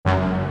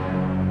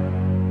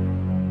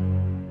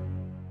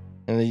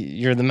And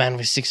you're the man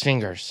with 6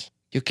 fingers.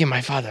 You killed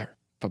my father.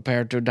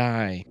 Prepare to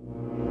die.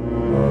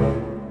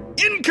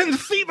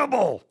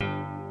 Inconceivable!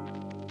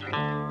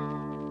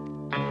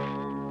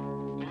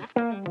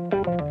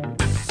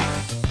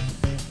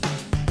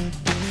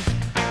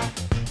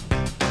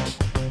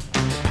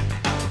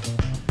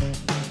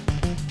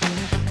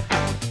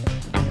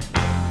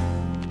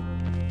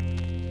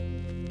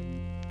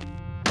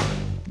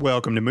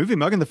 Welcome to Movie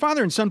Muggin', the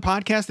father and son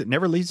podcast that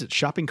never leaves its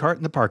shopping cart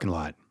in the parking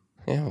lot.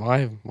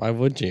 Yeah, why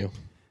would you?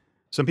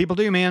 Some people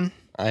do, man.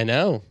 I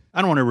know.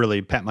 I don't want to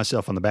really pat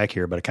myself on the back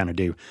here, but I kind of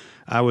do.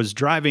 I was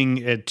driving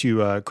to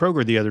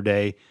Kroger the other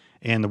day,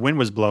 and the wind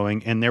was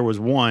blowing, and there was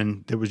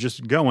one that was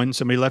just going.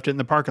 Somebody left it in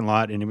the parking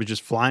lot, and it was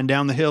just flying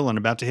down the hill and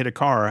about to hit a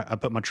car. I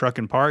put my truck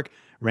in park,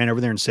 ran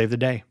over there, and saved the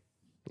day.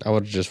 I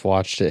would have just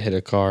watched it hit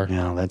a car.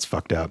 No, that's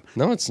fucked up.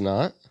 No, it's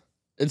not.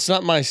 It's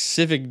not my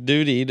civic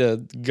duty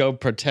to go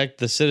protect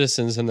the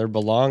citizens and their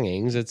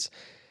belongings.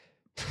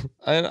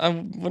 I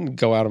wouldn't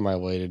go out of my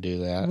way to do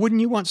that. Wouldn't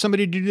you want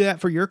somebody to do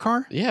that for your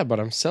car? Yeah, but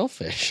I'm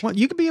selfish. Well,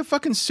 you could be a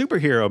fucking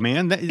superhero,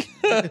 man.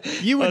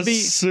 You would be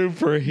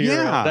superhero.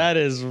 Yeah. That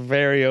is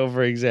very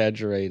over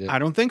exaggerated. I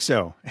don't think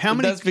so.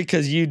 That's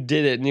because you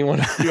did it and you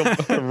want to feel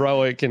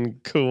heroic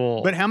and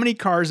cool. But how many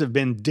cars have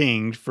been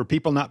dinged for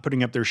people not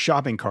putting up their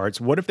shopping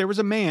carts? What if there was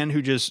a man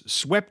who just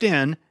swept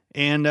in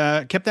and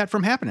kept that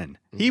from happening?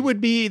 He would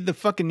be the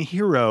fucking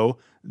hero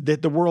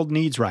that the world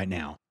needs right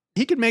now.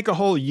 He could make a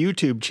whole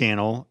YouTube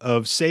channel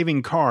of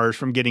saving cars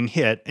from getting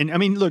hit. And I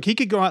mean, look, he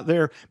could go out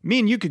there. Me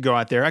and you could go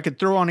out there. I could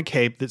throw on a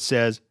cape that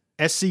says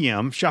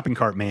SCM, Shopping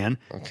Cart Man.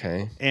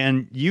 Okay.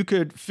 And you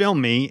could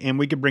film me, and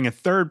we could bring a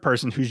third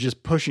person who's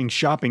just pushing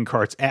shopping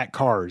carts at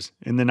cars.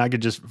 And then I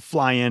could just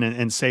fly in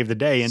and save the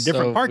day in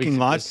different parking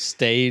lots.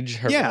 Stage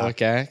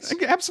heroic acts.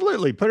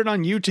 Absolutely. Put it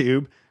on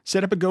YouTube.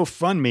 Set up a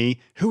GoFundMe.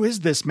 Who is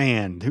this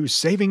man who's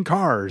saving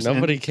cars?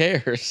 Nobody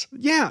cares.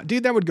 Yeah,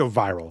 dude, that would go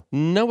viral.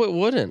 No, it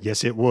wouldn't.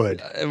 Yes, it would.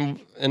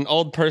 An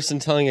old person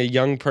telling a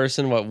young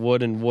person what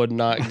would and would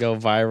not go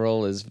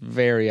viral is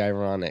very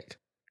ironic.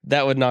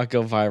 That would not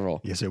go viral.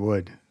 Yes, it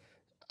would.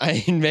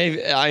 And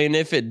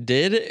if it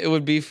did, it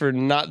would be for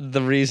not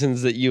the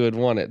reasons that you would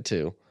want it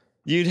to.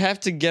 You'd have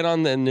to get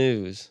on the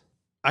news.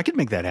 I could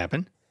make that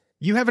happen.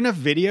 You have enough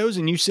videos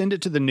and you send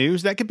it to the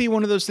news. That could be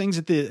one of those things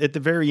at the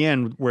very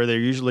end where they're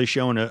usually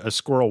showing a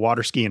squirrel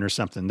water skiing or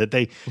something that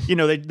they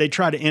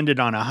try to end it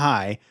on a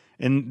high,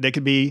 and they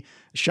could be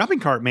Shopping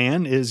Cart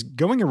Man is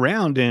going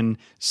around and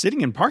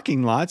sitting in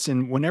parking lots.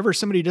 And whenever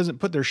somebody doesn't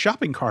put their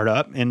shopping cart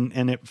up and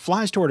it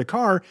flies toward a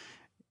car,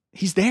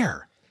 he's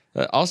there.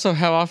 Also,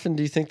 how often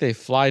do you think they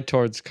fly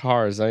towards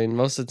cars? I mean,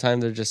 most of the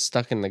time they're just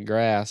stuck in the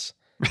grass.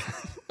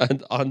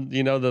 on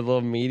the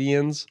little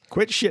medians.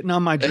 Quit shitting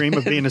on my dream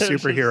of being a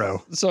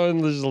superhero. Someone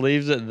just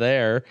leaves it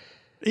there.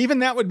 Even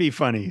that would be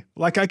funny.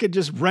 Like I could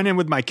just run in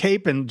with my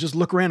cape and just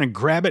look around and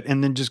grab it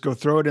and then just go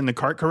throw it in the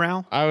cart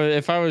corral.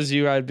 If I was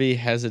you, I'd be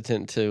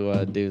hesitant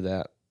to do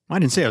that. I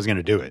didn't say I was going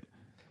to do it.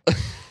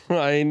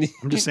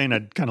 I'm just saying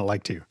I'd kind of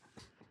like to.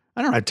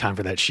 I don't have time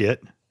for that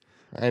shit.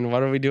 And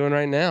what are we doing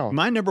right now?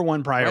 My number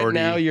one priority. Right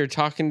now, you're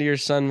talking to your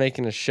son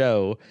making a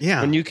show. Yeah.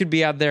 When you could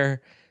be out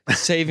there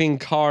saving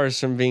cars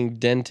from being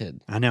dented.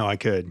 I know I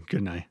could,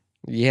 couldn't I?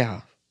 Yeah.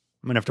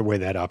 I'm going to have to weigh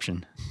that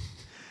option.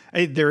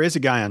 Hey, there is a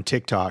guy on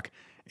TikTok,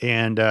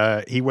 and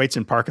he waits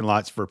in parking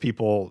lots for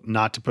people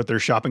not to put their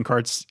shopping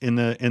carts in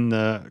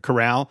the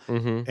corral,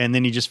 and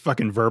then he just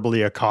fucking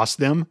verbally accosts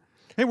them.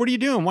 Hey, what are you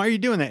doing? Why are you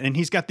doing that? And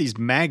he's got these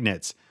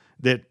magnets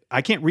that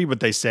I can't read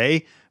what they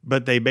say,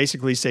 but they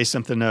basically say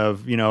something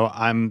of,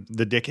 I'm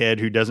the dickhead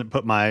who doesn't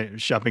put my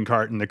shopping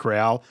cart in the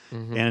corral.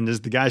 And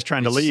as the guy's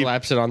trying to leave,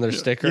 slaps it on their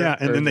sticker. Yeah,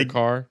 and then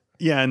car.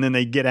 Yeah, and then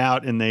they get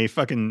out and they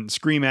fucking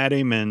scream at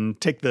him and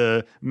take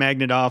the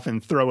magnet off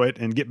and throw it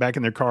and get back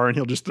in their car, and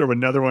he'll just throw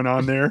another one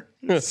on there.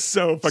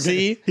 So fucking.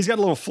 See? He's got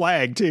a little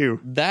flag too.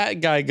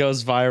 That guy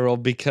goes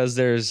viral because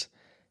there's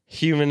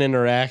human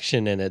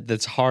interaction in it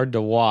that's hard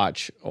to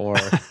watch, or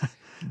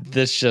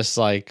that's just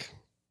like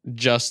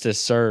justice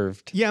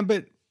served. Yeah,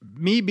 but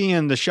me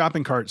being the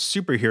shopping cart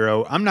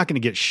superhero, I'm not going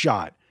to get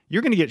shot.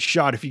 You're going to get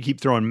shot if you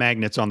keep throwing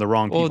magnets on the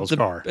wrong people's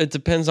car. It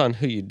depends on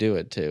who you do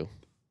it to.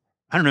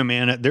 I don't know,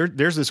 man.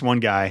 There's this one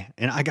guy,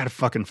 and I got to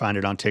fucking find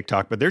it on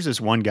TikTok, but there's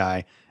this one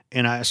guy,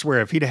 and I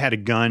swear if he'd have had a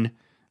gun,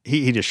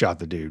 he just shot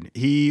the dude.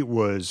 He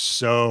was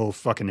so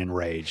fucking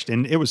enraged,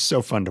 and it was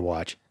so fun to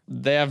watch.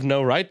 They have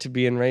no right to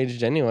be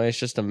enraged anyway. It's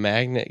just a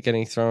magnet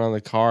getting thrown on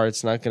the car.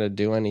 It's not going to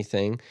do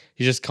anything.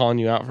 He's just calling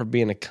you out for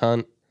being a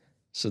cunt.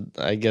 So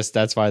I guess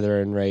that's why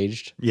they're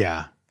enraged.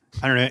 Yeah.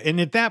 I don't know. And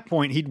at that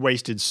point, he'd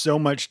wasted so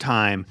much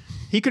time.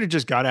 He could have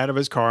just got out of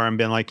his car and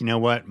been like, you know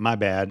what? My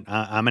bad.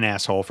 I'm an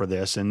asshole for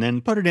this. And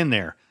then put it in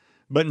there.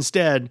 But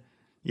instead,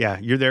 yeah,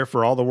 you're there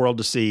for all the world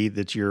to see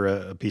that you're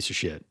a piece of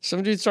shit.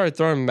 Some dude started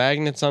throwing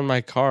magnets on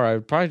my car. I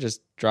would probably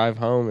just drive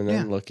home and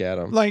then look at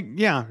them. Like,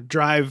 yeah,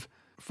 drive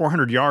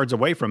 400 yards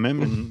away from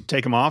him and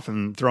take them off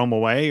and throw them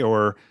away,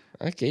 or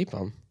I keep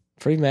them.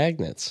 Free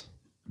magnets.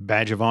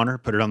 Badge of honor,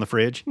 put it on the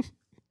fridge.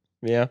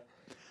 Yeah.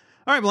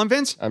 All right, well, I'm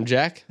Vince. I'm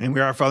Jack. And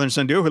we are a father and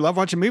son duo who love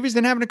watching movies,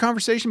 then having a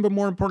conversation, but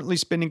more importantly,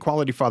 spending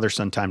quality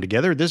father-son time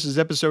together. This is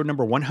episode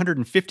number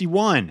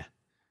 151.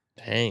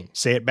 Dang.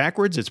 Say it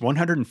backwards. It's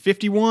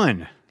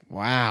 151.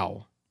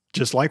 Wow.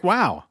 Just like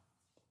wow.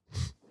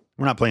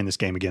 We're not playing this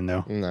game again,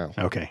 though. No.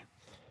 Okay.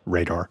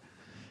 Radar.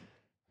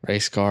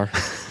 Race car.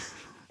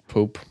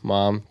 Poop.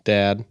 Mom.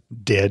 Dad.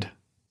 Dead.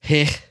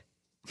 Heh.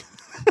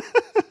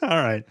 All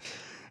right.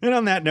 And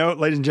on that note,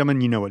 ladies and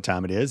gentlemen, you know what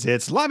time it is.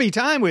 It's lobby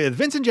time with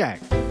Vince and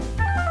Jack.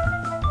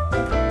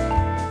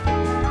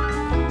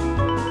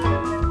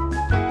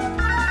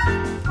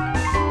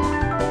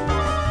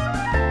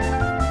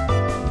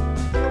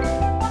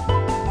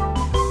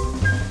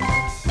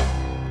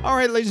 All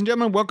right, ladies and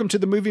gentlemen, welcome to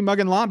the Movie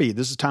Mug and Lobby.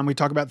 This is time we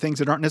talk about things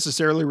that aren't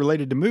necessarily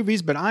related to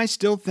movies, but I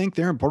still think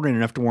they're important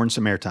enough to warrant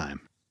some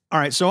airtime. All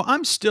right, so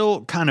I'm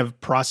still kind of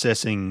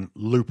processing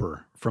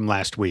Looper from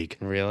last week.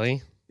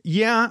 Really?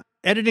 Yeah,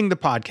 editing the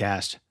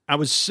podcast, I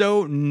was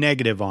so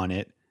negative on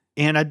it,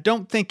 and I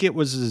don't think it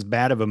was as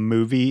bad of a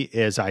movie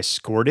as I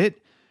scored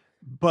it,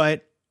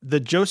 but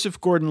the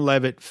Joseph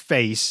Gordon-Levitt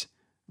face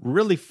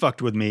really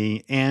fucked with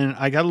me, and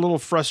I got a little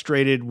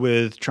frustrated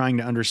with trying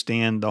to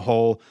understand the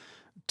whole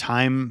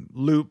time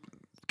loop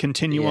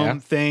continuum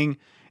thing,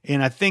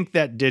 and I think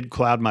that did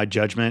cloud my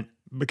judgment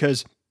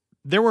because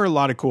there were a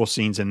lot of cool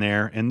scenes in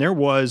there, and there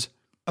was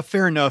a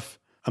fair enough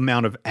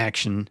amount of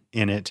action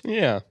in it.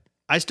 Yeah.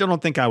 I still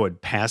don't think I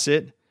would pass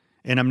it,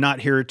 and I'm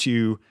not here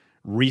to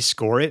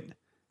rescore it,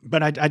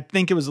 but I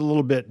think it was a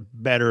little bit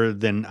better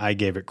than I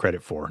gave it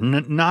credit for.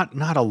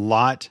 Not a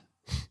lot,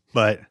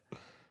 but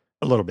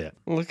a little bit.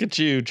 Look at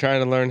you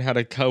trying to learn how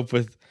to cope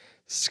with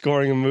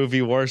scoring a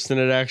movie worse than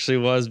it actually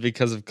was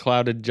because of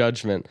clouded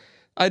judgment.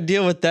 I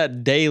deal with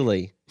that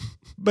daily.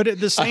 But at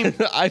the same...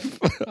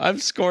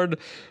 I've scored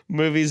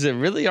movies that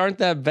really aren't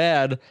that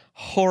bad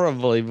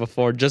horribly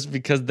before just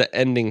because the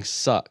ending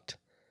sucked.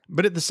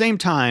 But at the same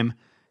time,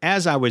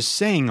 as I was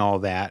saying all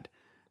that,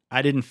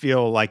 I didn't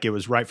feel like it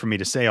was right for me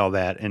to say all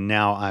that, and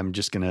now I'm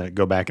just going to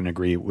go back and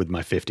agree with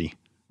my 50.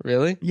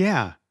 Really?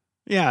 Yeah.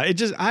 Yeah, it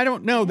just, I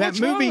don't know. That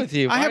What's movie... wrong with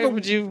you?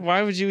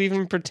 Why would you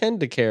even pretend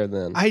to care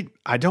then?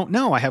 I don't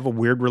know. I have a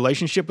weird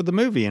relationship with the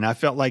movie, and I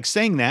felt like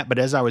saying that, but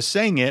as I was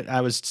saying it,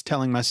 I was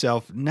telling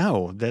myself,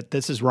 no, that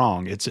this is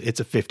wrong. It's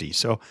a 50.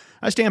 So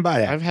I stand by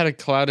that. I've had a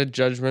clouded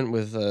judgment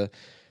with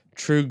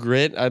True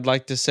Grit. I'd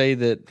like to say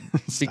that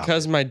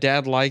because my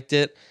dad liked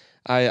it,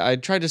 I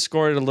tried to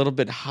score it a little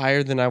bit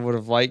higher than I would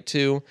have liked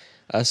to.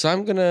 So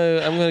I'm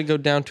gonna go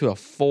down to a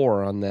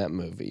 4 on that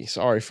movie.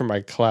 Sorry for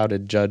my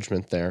clouded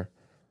judgment there.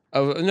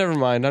 Oh, never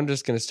mind. I'm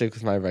just going to stick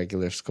with my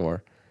regular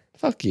score.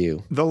 Fuck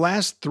you. The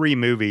last 3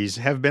 movies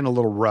have been a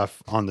little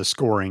rough on the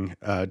scoring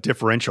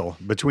differential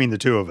between the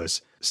two of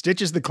us.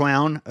 Stitches the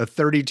Clown, a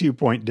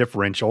 32-point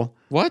differential.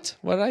 What?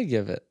 What did I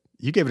give it?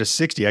 You gave it a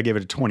 60. I gave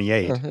it a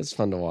 28. It's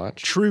fun to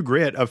watch. True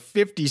Grit, a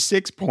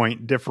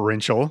 56-point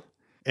differential.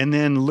 And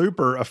then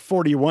Looper, a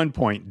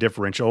 41-point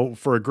differential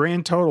for a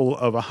grand total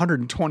of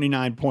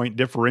 129-point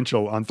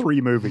differential on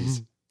 3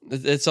 movies.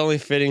 It's only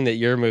fitting that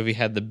your movie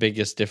had the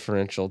biggest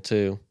differential,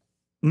 too.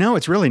 No,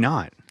 it's really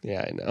not.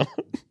 Yeah, I know.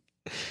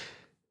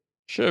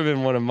 Should have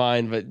been one of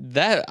mine, but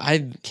that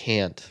I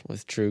can't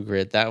with True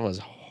Grit. That was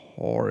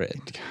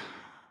horrid.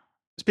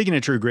 Speaking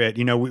of True Grit,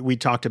 you know, we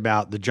talked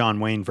about the John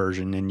Wayne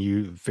version, and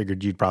you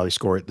figured you'd probably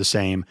score it the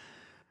same.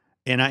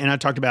 And I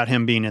talked about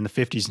him being in the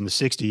 50s and the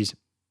 60s.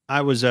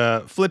 I was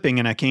flipping,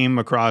 and I came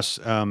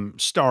across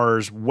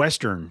Star's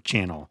Western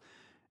channel,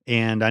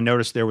 and I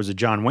noticed there was a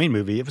John Wayne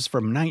movie. It was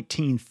from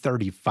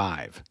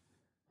 1935.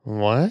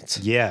 What?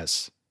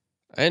 Yes.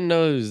 I didn't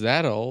know it was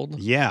that old.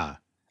 Yeah.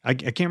 I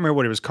can't remember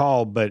what it was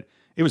called, but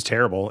it was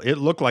terrible. It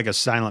looked like a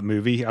silent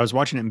movie. I was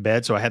watching it in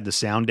bed, so I had the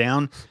sound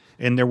down,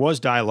 and there was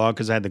dialogue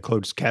because I had the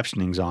closed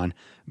captionings on,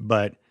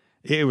 but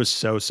it was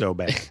so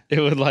bad.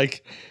 It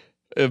would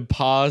it'd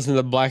pause and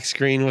the black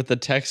screen with the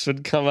text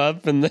would come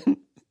up, and then...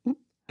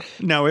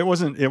 No, it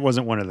wasn't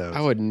one of those.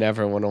 I would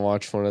never want to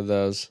watch one of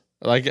those.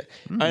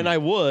 And I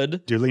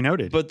would. Duly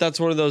noted. But that's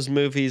one of those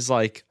movies,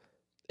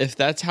 if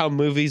that's how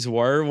movies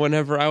were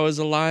whenever I was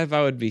alive,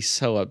 I would be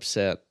so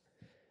upset.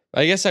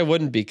 I guess I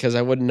wouldn't be because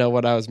I wouldn't know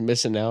what I was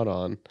missing out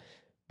on.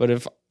 But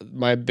if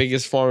my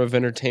biggest form of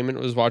entertainment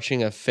was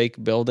watching a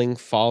fake building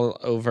fall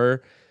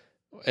over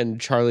and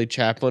Charlie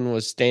Chaplin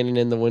was standing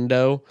in the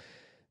window,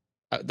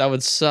 that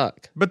would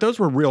suck. But those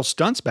were real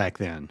stunts back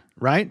then,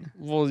 right?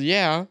 Well,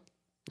 yeah.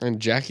 And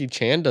Jackie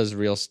Chan does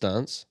real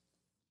stunts.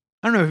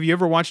 I don't know. Have you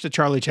ever watched a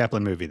Charlie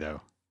Chaplin movie,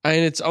 though?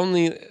 It's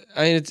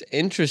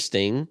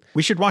interesting.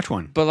 We should watch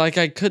one. But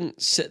I couldn't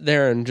sit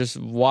there and just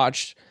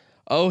watch,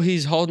 oh,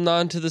 he's holding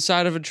on to the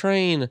side of a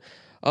train.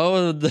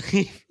 Oh,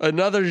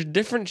 another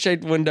different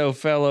shaped window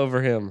fell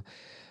over him.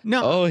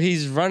 No. Oh,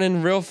 he's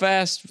running real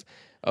fast.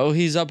 Oh,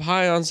 he's up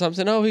high on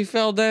something. Oh, he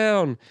fell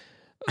down.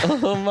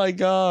 Oh my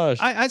gosh.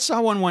 I saw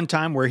one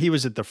time where he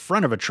was at the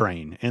front of a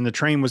train and the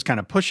train was kind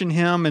of pushing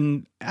him,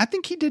 and I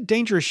think he did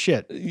dangerous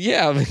shit.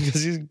 Yeah,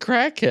 because he's a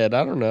crackhead.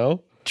 I don't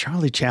know.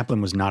 Charlie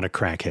Chaplin was not a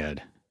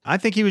crackhead. I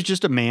think he was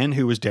just a man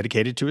who was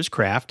dedicated to his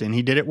craft, and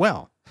he did it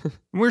well.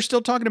 We're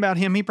still talking about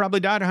him. He probably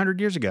died 100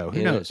 years ago.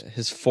 Who knows?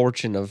 His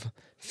fortune of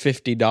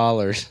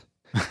 $50.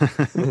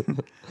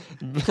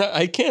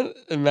 I can't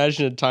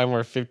imagine a time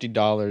where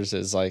 $50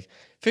 is like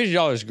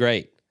 $50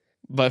 great,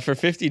 but for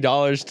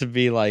 $50 to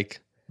be like,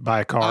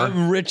 Buy a car.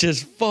 I'm rich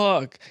as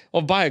fuck.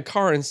 I'll buy a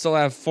car and still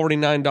have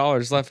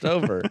 $49 left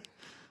over.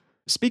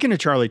 Speaking of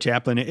Charlie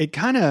Chaplin, it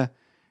kind of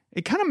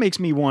makes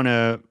me want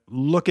to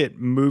look at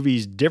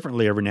movies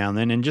differently every now and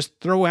then and just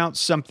throw out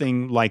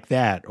something like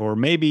that. Or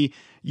maybe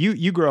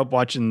you grew up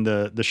watching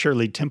the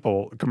Shirley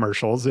Temple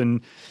commercials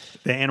and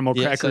the animal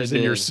crackers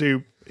in your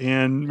soup.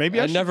 And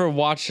maybe I never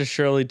watched a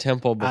Shirley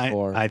Temple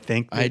before. I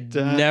think that,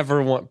 I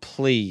never want,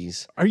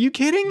 please. Are you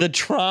kidding? The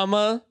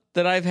trauma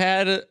that I've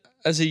had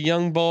as a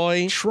young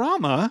boy.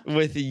 Trauma?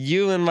 With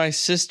you and my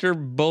sister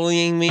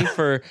bullying me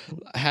for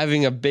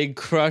having a big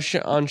crush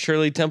on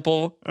Shirley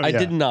Temple. Oh, I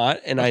did not,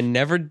 and I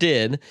never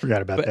did.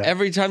 Forgot about that. But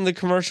every time the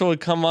commercial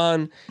would come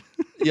on,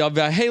 y'all be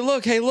like, hey,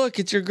 look,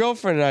 it's your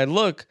girlfriend. And I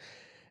look,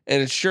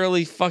 and it's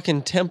Shirley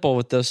fucking Temple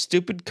with those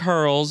stupid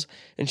curls,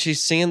 and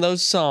she's singing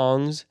those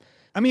songs.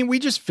 I mean, we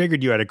just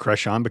figured you had a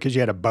crush on because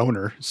you had a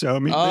boner. So, I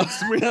mean,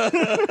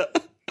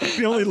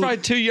 the only, I'm probably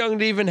too young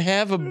to even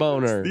have a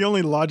boner. The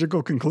only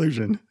logical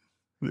conclusion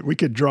that we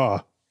could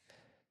draw.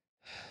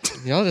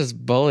 Y'all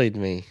just bullied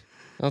me.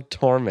 Y'all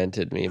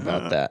tormented me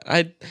about that.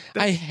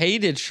 I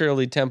hated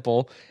Shirley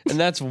Temple, and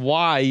that's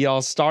why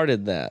y'all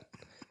started that.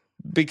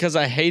 Because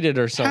I hated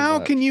her so much. How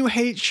can you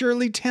hate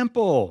Shirley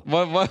Temple?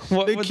 What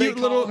would they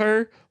call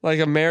her?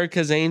 Like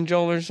America's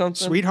Angel or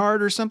something?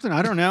 Sweetheart or something?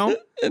 I don't know.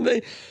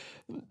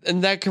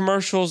 And that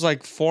commercial is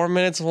like 4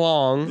 minutes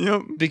long.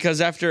 Yep. Because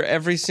after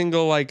every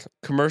single like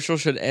commercial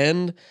should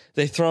end,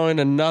 they throw in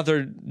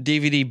another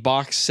DVD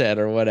box set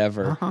or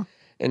whatever. Uh-huh.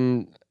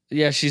 And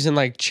yeah, she's in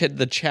like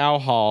the chow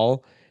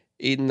hall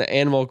eating the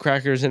animal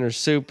crackers in her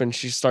soup, and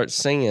she starts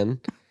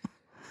singing.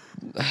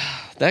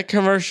 That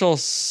commercial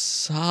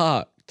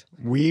sucked.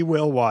 We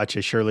will watch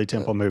a Shirley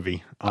Temple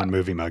movie on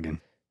Movie Muggin'.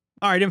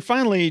 All right, and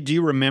finally, do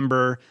you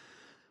remember?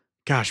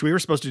 Gosh, we were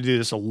supposed to do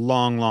this a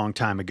long, long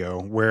time ago,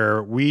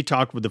 where we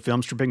talked with the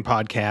Film Stripping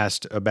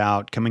Podcast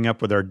about coming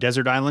up with our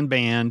Desert Island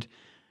band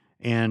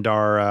and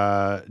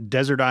our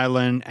Desert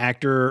Island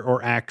actor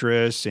or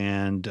actress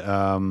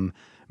and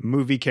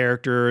movie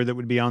character that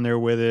would be on there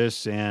with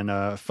us, and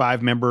a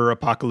 5-member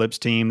apocalypse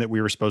team that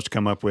we were supposed to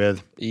come up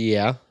with.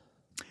 Yeah.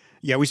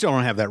 Yeah, we still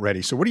don't have that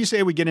ready. So what do you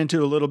say we get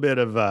into a little bit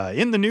of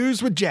In the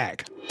News with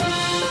Jack?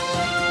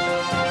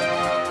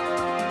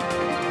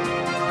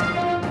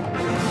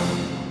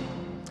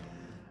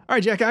 All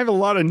right, Jack, I have a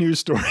lot of news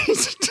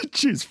stories to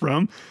choose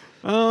from.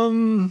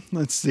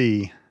 Let's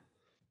see.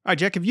 All right,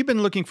 Jack, have you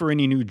been looking for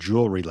any new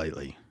jewelry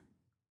lately?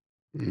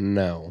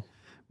 No.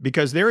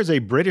 Because there is a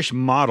British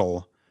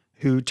model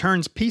who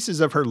turns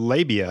pieces of her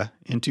labia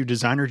into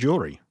designer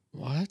jewelry.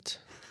 What?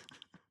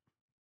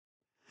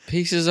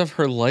 Pieces of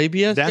her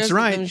labia? That's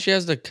right. She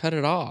has to cut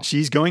it off.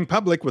 She's going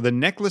public with a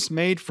necklace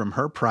made from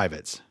her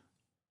privates.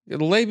 The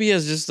labia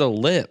is just the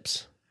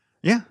lips.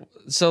 Yeah.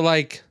 So,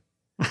 like,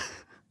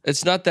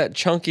 it's not that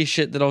chunky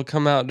shit that'll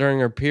come out during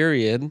her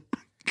period.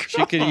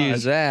 She could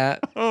use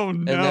that. Oh,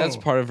 no. And that's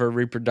part of her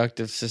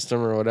reproductive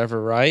system or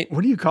whatever, right?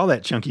 What do you call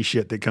that chunky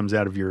shit that comes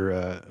out of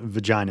your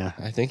vagina?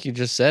 I think you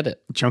just said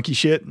it. Chunky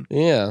shit?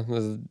 Yeah.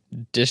 The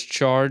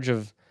discharge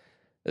of,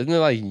 isn't it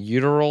like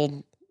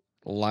uteral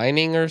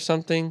lining or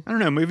something? I don't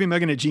know.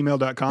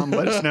 Moviemuggin@gmail.com.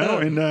 Let us know,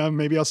 and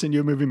maybe I'll send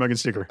you a Movie Muggin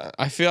sticker.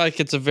 I feel like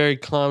it's a very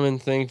common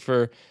thing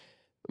for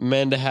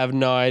men to have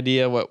no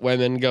idea what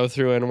women go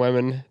through and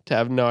women to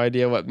have no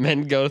idea what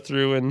men go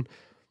through. And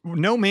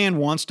no man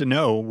wants to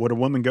know what a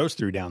woman goes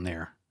through down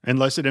there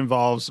unless it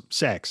involves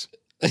sex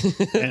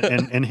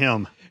and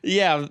him.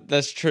 Yeah,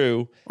 that's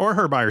true. Or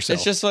her by herself.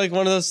 It's just like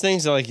one of those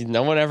things that like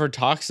no one ever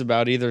talks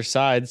about either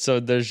side. So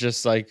there's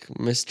just like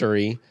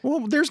mystery.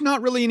 Well, there's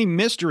not really any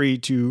mystery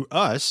to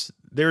us.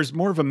 There's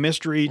more of a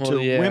mystery to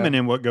women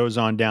and what goes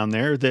on down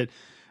there that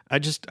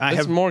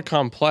it's more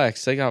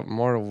complex. They got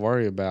more to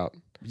worry about.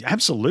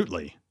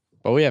 Absolutely.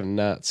 But we have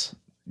nuts.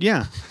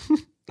 Yeah.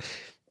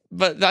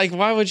 But like,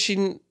 why would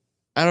she,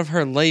 out of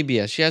her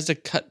labia, she has to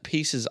cut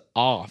pieces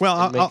off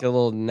to make a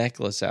little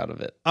necklace out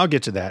of it. I'll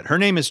get to that. Her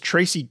name is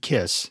Tracy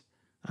Kiss.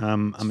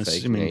 I'm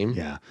assuming. Name.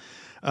 Yeah.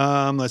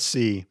 Let's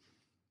see.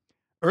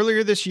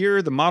 Earlier this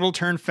year, the model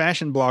turned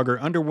fashion blogger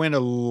underwent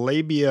a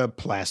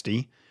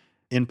labiaplasty,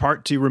 in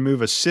part to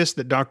remove a cyst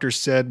that doctors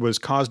said was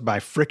caused by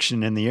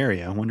friction in the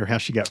area. I wonder how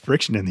she got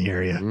friction in the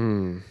area.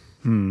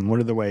 What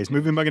are the ways?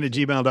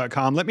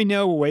 MovieMuggin@gmail.com. Let me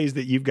know ways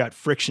that you've got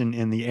friction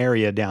in the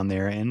area down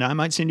there, and I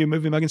might send you a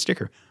Movie Muggin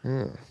sticker.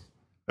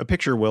 A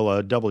picture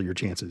will double your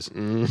chances.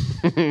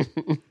 A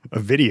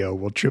video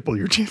will triple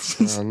your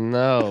chances. Oh,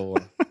 no.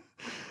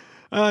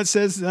 It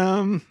says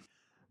the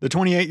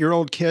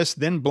 28-year-old Kiss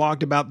then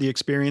blogged about the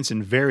experience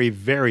in very,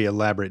 very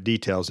elaborate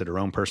details at her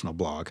own personal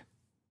blog.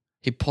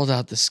 He pulled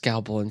out the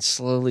scalpel and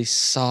slowly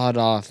sawed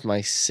off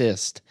my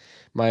cyst.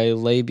 My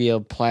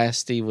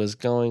labiaplasty was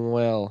going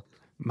well.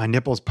 My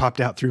nipples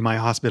popped out through my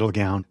hospital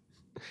gown.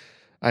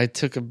 I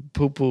took a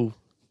poo-poo.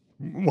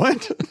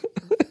 What?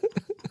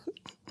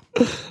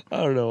 I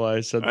don't know why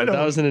I said that. don't-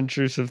 That was an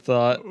intrusive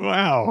thought.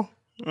 Wow.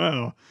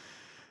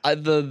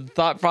 The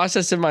thought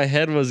process in my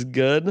head was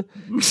good.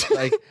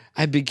 Like,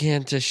 I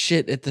began to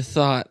shit at the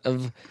thought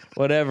of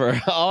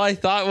whatever. All I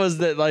thought was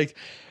that, like,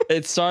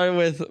 it started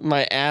with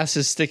my ass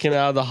is sticking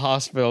out of the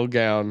hospital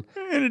gown.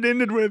 And it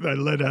ended with, I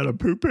let out a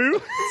poo-poo.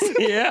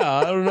 Yeah,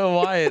 I don't know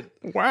why it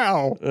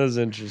Wow. was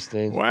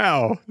interesting.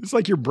 Wow. It's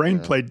like your brain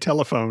played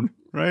telephone,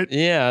 right?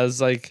 Yeah, it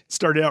was like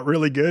Started out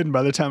really good, and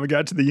by the time it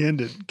got to the end,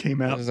 it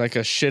came it out. was like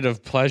a shit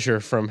of pleasure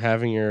from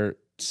having your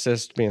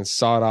cyst being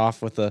sawed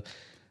off with a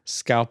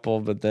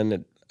scalpel, but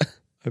then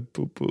I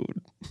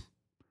poo-pooed.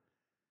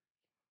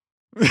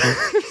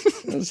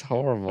 It was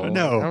horrible. I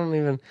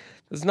know.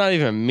 It's not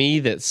even me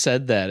that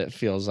said that, it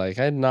feels like.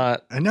 I know.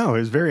 It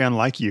was very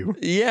unlike you.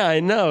 Yeah, I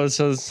know.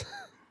 So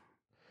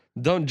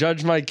don't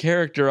judge my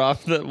character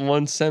off that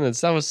one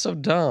sentence. That was so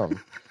dumb.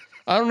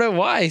 I don't know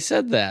why I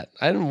said that.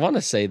 I didn't want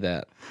to say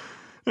that.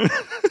 I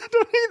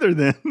don't either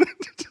then.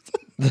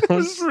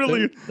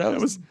 That That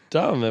was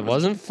dumb. It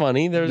wasn't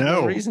funny. There was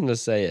no No. reason to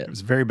say It it.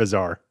 was very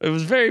bizarre. It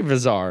was very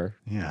bizarre.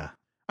 Yeah.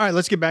 All right,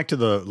 let's get back to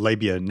the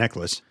labia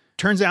necklace.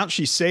 Turns out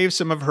she saved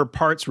some of her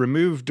parts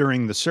removed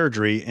during the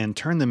surgery and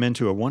turned them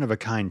into a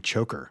one-of-a-kind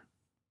choker.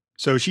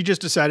 So she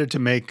just decided to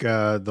make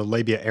the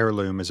labia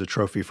heirloom as a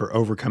trophy for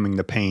overcoming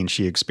the pain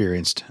she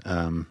experienced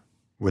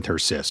with her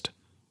cyst.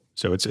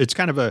 So it's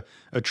kind of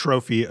a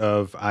trophy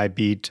of I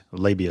beat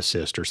labia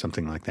cyst or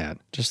something like that.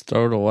 Just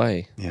throw it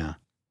away. Yeah.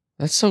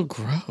 That's so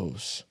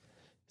gross.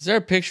 Is there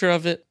a picture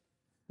of it?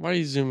 Why are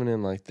you zooming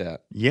in like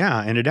that? Yeah,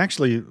 and it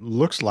actually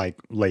looks like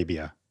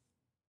labia.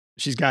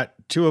 She's got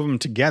two of them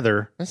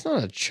together. That's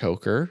not a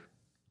choker.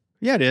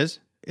 Yeah, it is.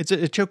 It's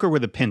a choker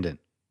with a pendant.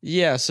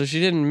 Yeah, so she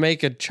didn't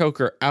make a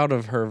choker out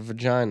of her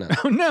vagina.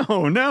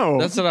 Oh, no.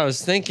 That's what I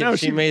was thinking. No,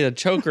 she she- made a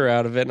choker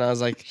out of it, and I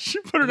was like, She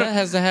put it that up.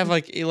 has to have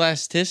like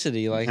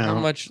elasticity. Like, how No.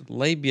 much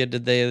labia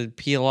did they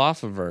peel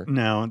off of her?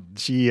 No,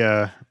 she,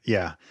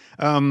 yeah.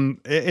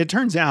 It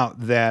turns out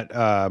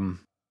that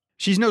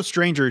she's no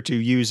stranger to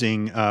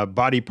using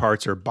body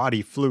parts or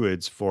body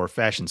fluids for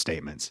fashion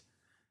statements.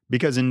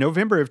 Because in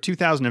November of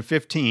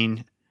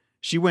 2015,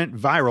 she went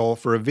viral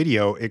for a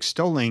video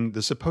extolling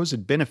the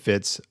supposed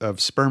benefits of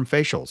sperm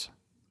facials.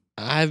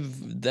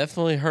 I've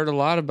definitely heard a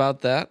lot about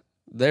that.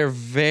 They're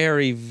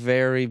very,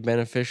 very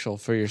beneficial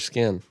for your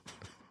skin.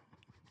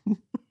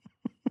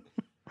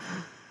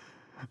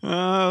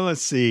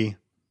 Let's see.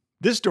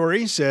 This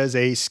story says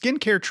a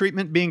skincare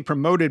treatment being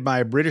promoted by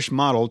a British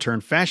model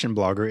turned fashion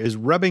blogger is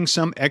rubbing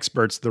some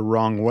experts the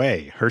wrong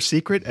way. Her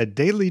secret, a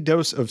daily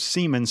dose of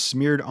semen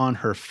smeared on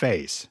her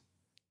face.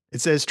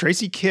 It says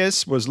Tracy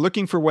Kiss was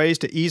looking for ways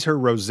to ease her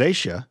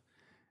rosacea.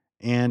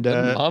 And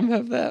Did mom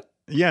have that?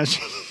 yeah.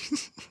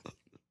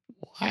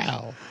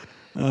 Wow.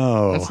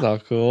 Oh, That's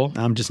not cool.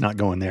 I'm just not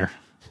going there.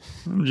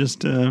 I'm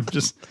just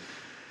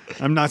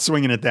I'm not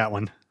swinging at that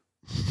one.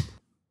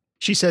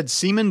 She said,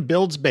 semen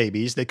builds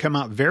babies. They come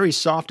out very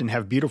soft and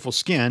have beautiful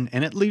skin,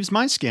 and it leaves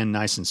my skin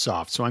nice and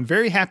soft. So I'm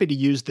very happy to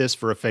use this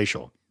for a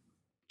facial.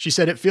 She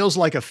said, it feels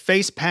like a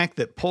face pack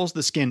that pulls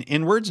the skin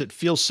inwards. It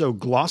feels so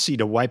glossy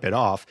to wipe it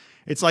off.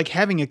 It's like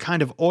having a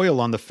kind of oil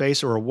on the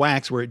face or a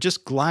wax where it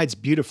just glides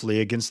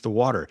beautifully against the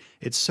water.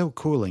 It's so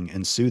cooling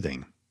and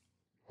soothing.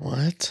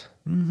 What?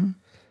 Mm-hmm.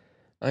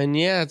 And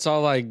yeah, it's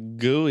all like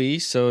gooey,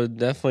 so it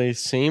definitely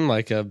seemed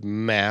like a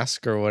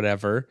mask or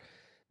whatever.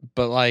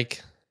 But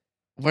like,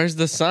 where's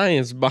the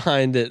science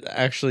behind it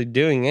actually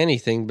doing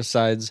anything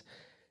besides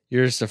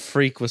you're just a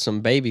freak with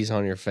some babies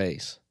on your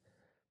face?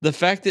 The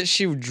fact that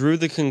she drew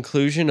the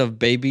conclusion of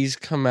babies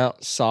come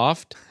out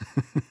soft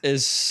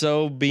is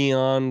so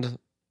beyond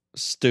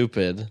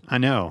stupid. I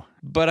know.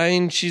 But I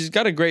mean, she's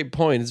got a great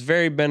point. It's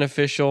very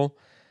beneficial.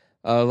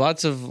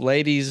 Lots of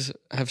ladies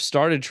have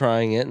started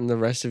trying it, and the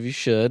rest of you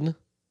should.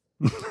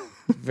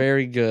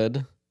 Very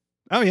good.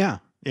 Oh, yeah.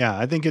 Yeah,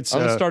 I think it's... I'm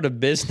going to start a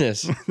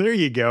business. there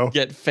you go.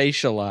 Get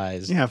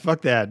facialized. Yeah,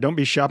 fuck that. Don't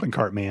be shopping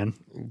cart man.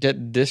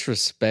 Get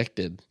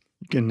disrespected.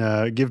 You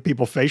can give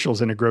people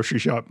facials in a grocery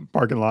shop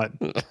parking lot.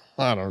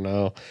 I don't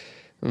know.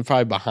 I'm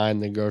probably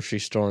behind the grocery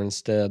store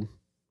instead.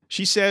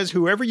 She says,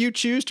 whoever you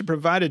choose to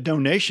provide a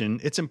donation,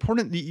 it's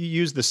important that you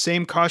use the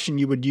same caution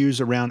you would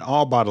use around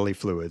all bodily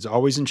fluids.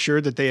 Always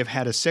ensure that they have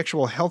had a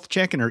sexual health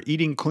check and are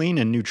eating clean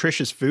and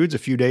nutritious foods a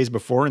few days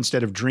before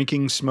instead of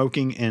drinking,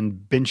 smoking,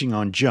 and binging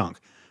on junk,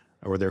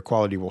 or their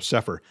quality will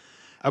suffer.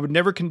 I would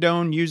never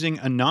condone using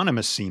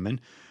anonymous semen,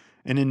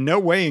 and in no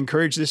way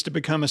encourage this to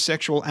become a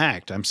sexual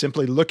act. I'm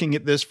simply looking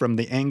at this from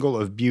the angle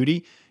of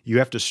beauty. You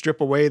have to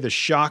strip away the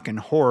shock and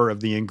horror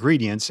of the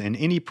ingredients and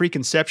any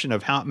preconception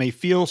of how it may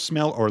feel,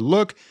 smell, or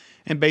look,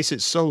 and base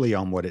it solely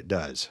on what it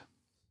does.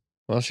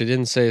 Well, she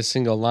didn't say a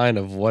single line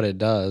of what it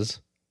does.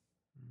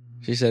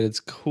 She said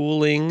it's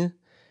cooling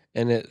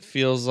and it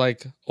feels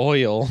like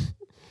oil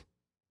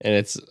and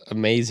it's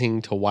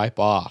amazing to wipe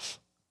off.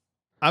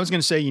 I was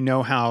going to say, you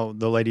know how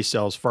the lady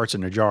sells farts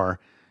in a jar.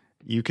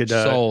 You could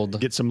Sold.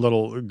 get some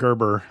little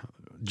Gerber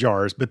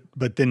jars, but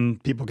then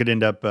people could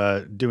end up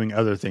doing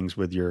other things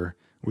with your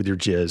with your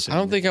jizz. I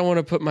don't think I want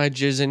to put my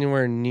jizz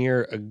anywhere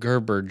near a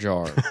Gerber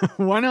jar.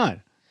 Why not?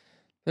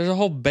 There's a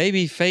whole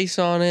baby face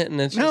on it, and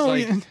it's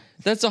just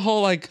that's a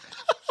whole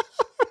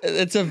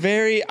it's a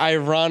very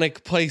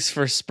ironic place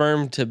for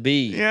sperm to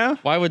be. Yeah.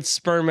 Why would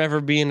sperm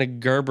ever be in a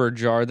Gerber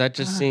jar? That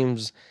just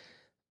seems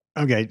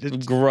okay.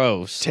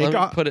 Gross. Let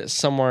me put it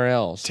somewhere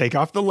else. Take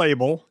off the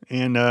label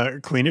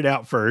and clean it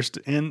out first,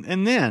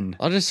 and then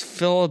I'll just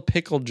fill a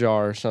pickle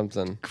jar or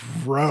something.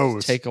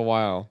 Gross. It'll take a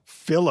while.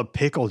 Fill a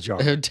pickle jar.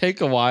 It would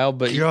take a while,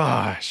 but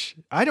gosh,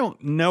 I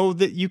don't know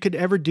that you could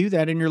ever do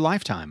that in your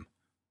lifetime.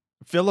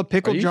 Fill a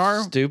pickle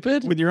jar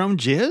stupid with your own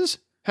jizz?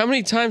 How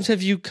many times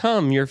have you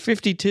come? You're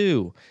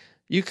 52.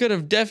 You could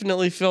have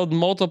definitely filled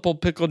multiple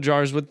pickle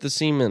jars with the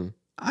semen.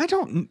 I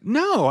don't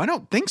know. I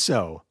don't think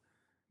so.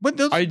 But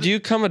those, do you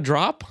come a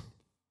drop?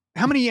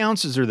 How many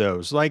ounces are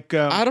those? Like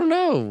I don't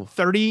know.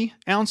 30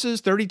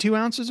 ounces, 32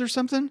 ounces or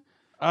something?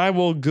 I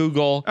will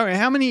Google. All right,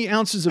 how many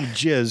ounces of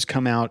jizz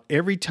come out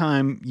every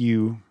time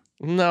you...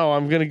 No,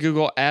 I'm going to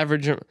Google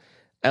average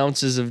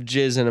ounces of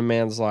jizz in a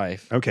man's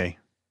life. Okay.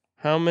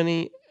 How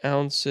many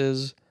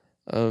ounces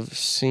of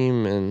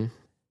semen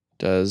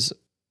does,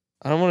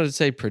 I don't want to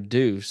say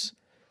produce,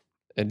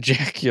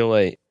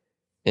 ejaculate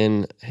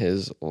in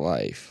his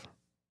life?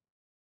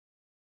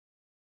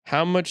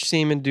 How much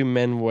semen do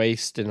men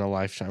waste in a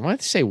lifetime? Why'd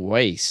they say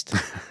waste?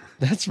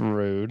 That's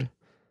rude.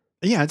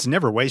 Yeah, it's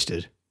never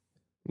wasted.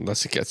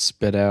 Unless it gets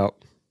spit out.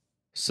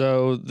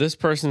 So this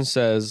person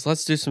says,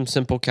 let's do some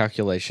simple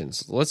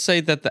calculations. Let's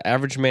say that the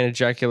average man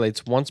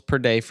ejaculates once per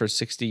day for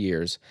 60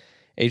 years,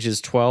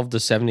 ages 12 to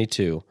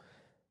 72.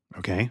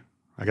 Okay,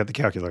 I got the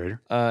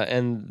calculator.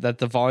 And that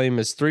the volume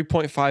is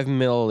 3.5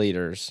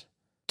 milliliters.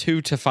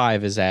 2 to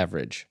 5 is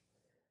average.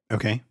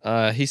 Okay.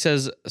 He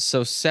says,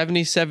 so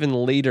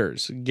 77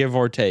 liters, give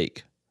or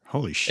take.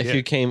 Holy shit. If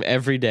you came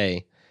every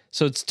day.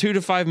 So it's 2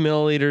 to 5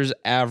 milliliters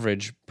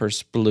average per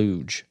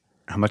splooge.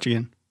 How much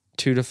again?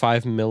 2 to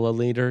 5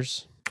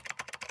 milliliters.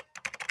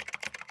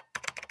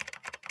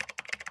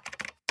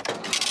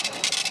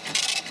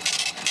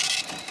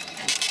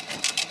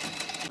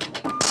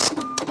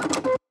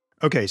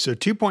 Okay, so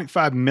 2.5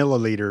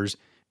 milliliters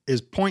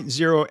is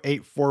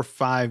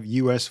 0.0845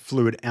 U.S.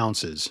 fluid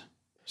ounces.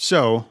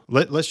 So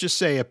let's just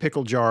say a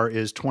pickle jar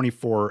is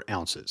 24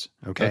 ounces.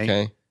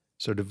 Okay.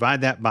 So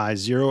divide that by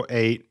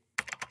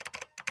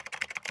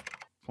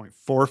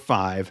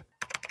 0.845.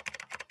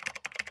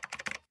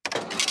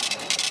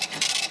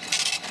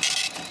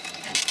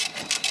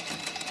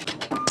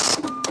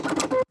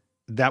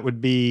 That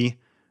would be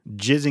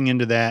jizzing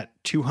into that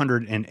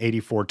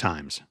 284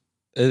 times.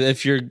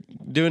 If you're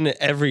doing it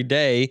every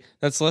day,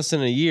 that's less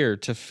than a year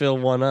to fill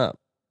one up.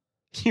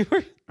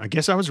 I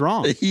guess I was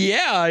wrong.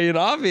 Yeah, I mean,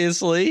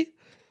 obviously.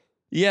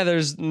 Yeah,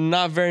 there's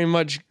not very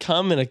much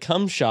cum in a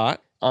cum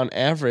shot on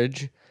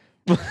average.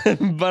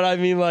 But I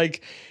mean,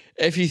 like,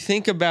 if you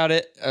think about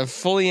it, a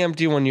fully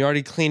empty one, you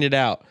already cleaned it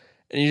out.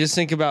 And you just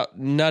think about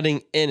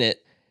nutting in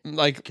it.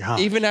 Like,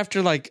 even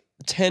after like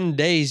 10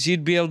 days,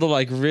 you'd be able to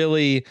like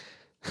really...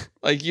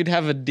 Like you'd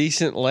have a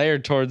decent layer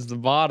towards the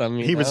bottom.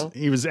 He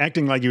was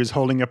acting like he was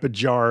holding up a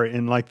jar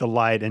in like the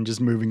light and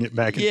just moving it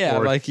back and forth. Yeah,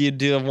 like you'd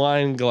do a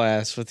wine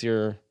glass with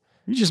your.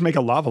 You just make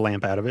a lava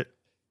lamp out of it.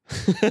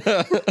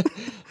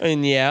 I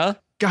mean, yeah.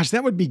 Gosh,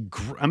 that would be.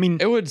 I mean,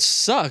 it would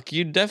suck.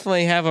 You'd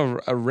definitely have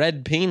a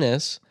red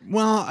penis.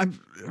 Well,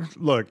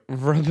 look,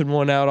 rubbing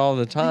one out all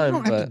the time.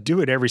 You don't have to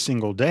do it every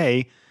single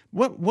day.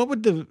 What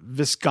would the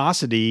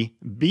viscosity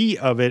be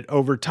of it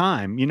over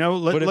time? You know,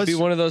 would it be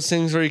one of those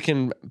things where you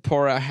can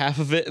pour out half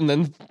of it and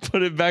then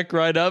put it back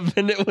right up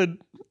and it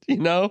would, you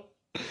know,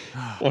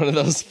 one of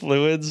those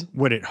fluids?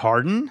 Would it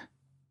harden?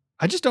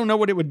 I just don't know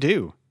what it would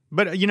do.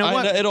 But you know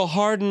what? It'll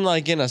harden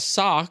like in a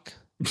sock.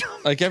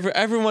 Like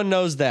everyone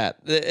knows that.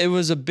 It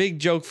was a big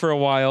joke for a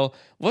while.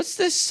 What's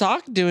this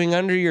sock doing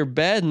under your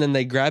bed? And then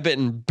they grab it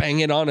and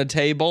bang it on a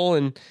table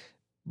and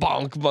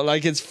bonk, but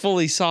like it's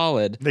fully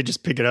solid. They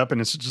just pick it up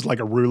and it's just like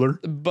a ruler.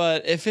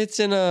 But if it's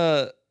in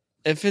a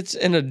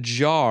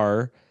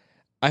jar,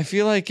 I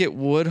feel like it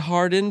would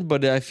harden,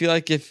 but I feel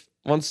like if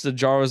once the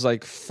jar was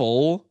like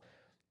full,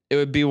 it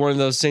would be one of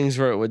those things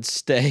where it would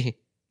stay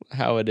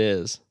how it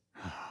is.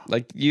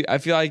 Like I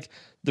feel like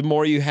the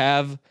more you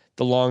have,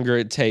 the longer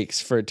it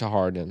takes for it to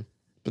harden.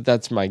 But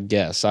that's my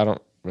guess. I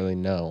don't really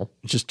know.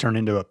 Just turn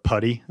into a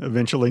putty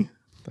eventually.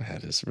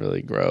 That is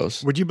really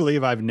gross. Would you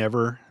believe I've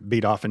never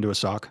beat off into a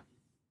sock?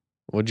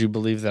 Would you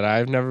believe that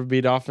I've never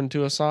beat off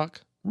into a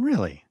sock?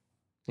 Really?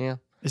 Yeah.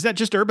 Is that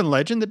just urban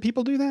legend that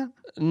people do that?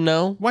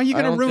 No. Why are you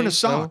going to ruin a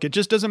sock? So. It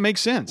just doesn't make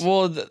sense.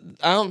 Well,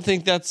 I don't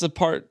think that's the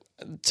part.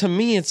 To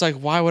me, it's like,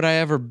 why would I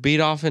ever beat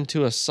off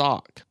into a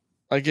sock?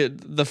 Like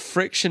the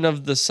friction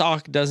of the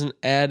sock doesn't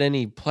add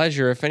any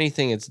pleasure. If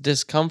anything, it's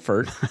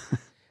discomfort.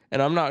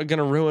 And I'm not going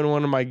to ruin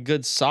one of my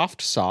good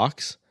soft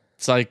socks.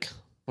 It's like...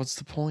 What's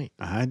the point?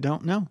 I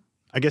don't know.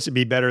 I guess it'd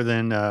be better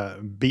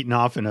than beating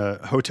off in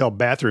a hotel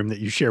bathroom that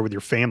you share with your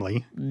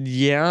family.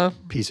 Yeah.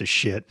 Piece of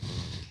shit.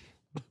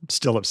 I'm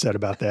still upset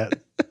about that.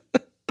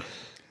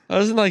 I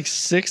was in like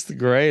 6th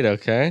grade,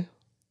 okay?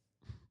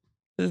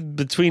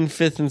 Between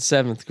 5th and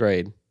 7th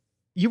grade.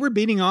 You were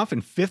beating off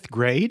in 5th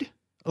grade?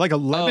 Like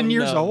 11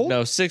 years old?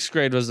 No, 6th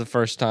grade was the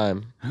first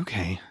time.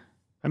 Okay.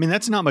 I mean,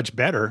 that's not much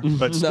better,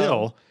 but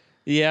still.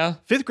 Yeah.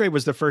 5th grade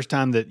was the first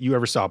time that you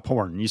ever saw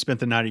porn. You spent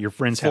the night at your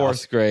friend's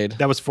house. 4th grade.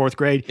 That was 4th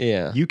grade?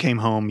 Yeah. You came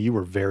home. You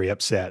were very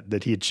upset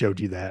that he had showed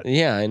you that.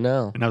 Yeah, I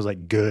know. And I was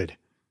like, good.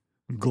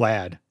 I'm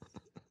glad.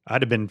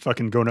 I'd have been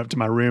fucking going up to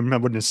my room. I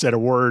wouldn't have said a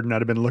word, and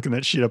I'd have been looking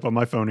that shit up on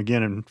my phone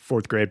again in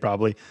 4th grade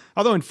probably.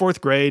 Although in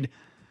 4th grade,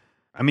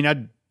 I mean,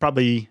 I'd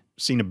probably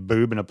seen a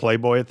boob and a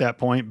Playboy at that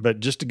point, but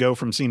just to go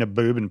from seeing a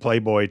boob and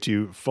Playboy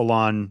to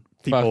full-on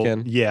people,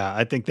 Fucking. yeah,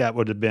 I think that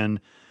would have been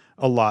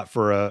a lot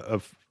for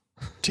a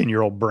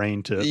 10-year-old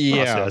brain to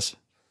process.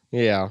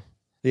 Yeah.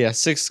 Yeah,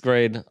 6th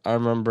grade, I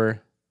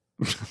remember.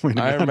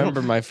 I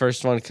remember my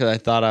first one because I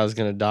thought I was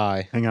going to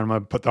die. Hang on, I'm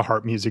going to put the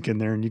harp music in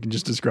there and you can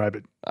just describe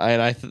it.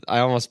 I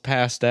almost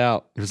passed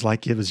out. It was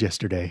like it was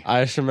yesterday.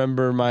 I just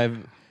remember I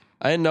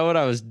didn't know what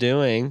I was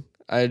doing.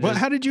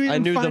 How did you even I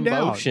knew find the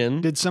out?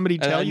 motion. Did somebody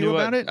tell you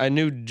about it? I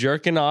knew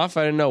jerking off.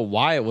 I didn't know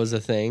why it was a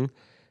thing.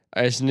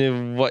 I just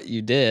knew what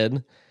you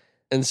did.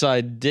 And so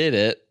I did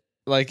it.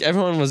 Like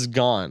everyone was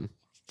gone.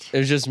 It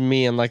was just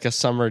me and like a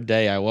summer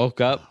day. I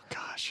woke up. Oh,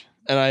 gosh.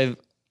 And I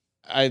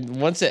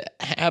once it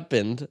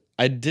happened,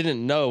 I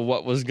didn't know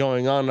what was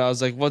going on. I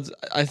was like,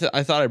 I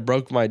thought I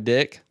broke my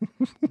dick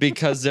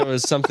because there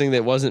was something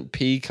that wasn't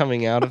pee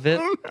coming out of it.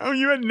 Oh,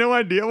 you had no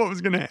idea what was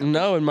going to happen.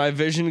 No, and my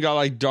vision got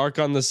like dark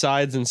on the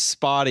sides and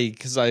spotty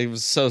because I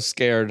was so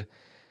scared.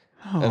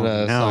 Oh, And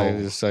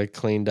no. so I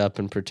cleaned up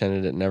and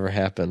pretended it never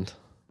happened.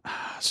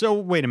 So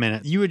wait a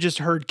minute. You had just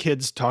heard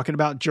kids talking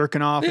about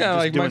jerking off Yeah, and just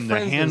like my doing the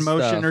friends hand and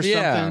motion stuff. or something,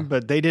 Yeah.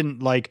 but they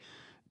didn't like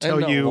I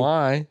don't tell know you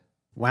why.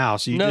 Wow,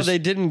 so you No, just they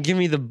didn't give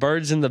me the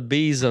birds and the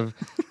bees of,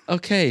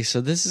 okay,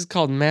 so this is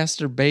called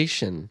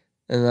masturbation.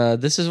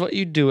 And this is what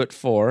you do it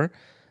for.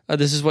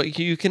 This is what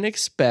you can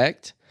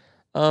expect.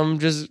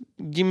 Just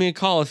give me a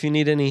call if you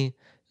need any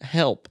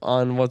help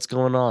on what's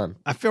going on.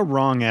 I feel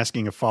wrong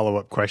asking a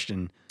follow-up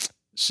question.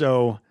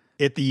 So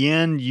at the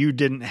end, you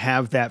didn't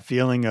have that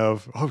feeling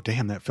of, oh,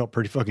 damn, that felt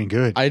pretty fucking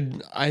good.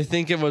 I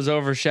think it was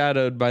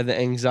overshadowed by the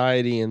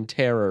anxiety and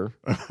terror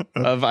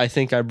of I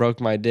think I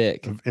broke my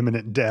dick. Of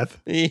imminent death.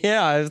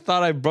 Yeah, I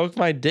thought I broke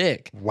my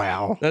dick.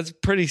 Wow. That's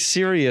pretty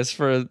serious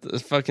for a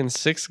fucking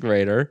 6th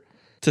grader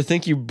to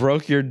think you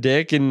broke your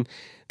dick. And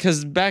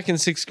because back in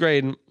 6th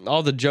grade,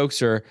 all the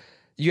jokes are,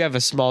 you have a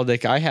small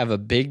dick, I have a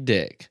big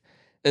dick.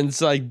 And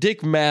it's like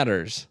dick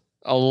matters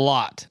a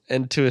lot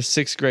into a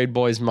 6th grade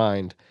boy's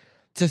mind.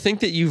 To think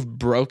that you've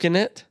broken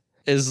it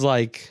is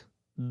like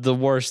the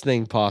worst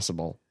thing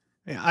possible.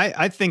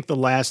 I think the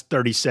last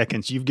 30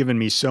 seconds, you've given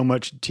me so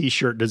much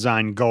t-shirt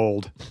design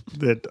gold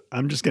that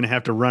I'm just going to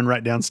have to run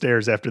right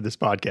downstairs after this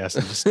podcast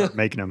and just start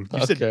making them. You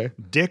Okay. said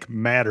dick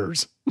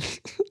matters.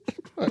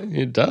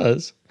 It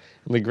does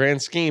in the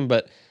grand scheme,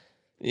 but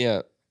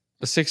yeah,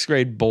 a 6th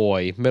grade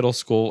boy, middle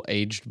school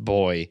aged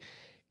boy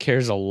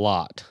cares a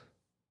lot.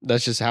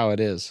 That's just how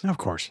it is. Of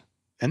course.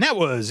 And that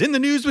was In the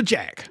News with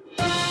Jack.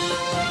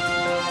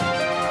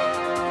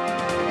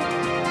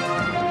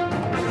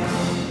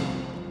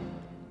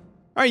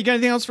 All right, you got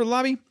anything else for the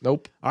lobby?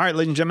 Nope. All right,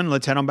 ladies and gentlemen,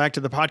 let's head on back to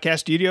the podcast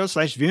studio /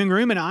 viewing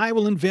room, and I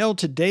will unveil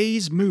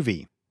today's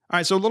movie. All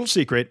right, so a little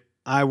secret.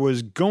 I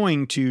was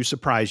going to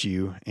surprise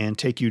you and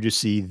take you to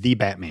see The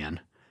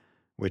Batman,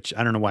 which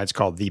I don't know why it's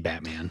called The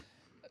Batman.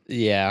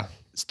 Yeah.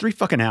 It's 3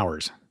 fucking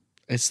hours.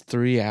 It's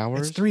 3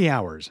 hours. It's 3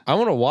 hours. I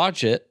want to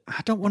watch it.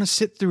 I don't want to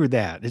sit through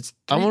that.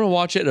 I want to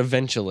watch it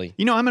eventually.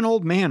 You know, I'm an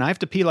old man. I have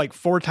to pee like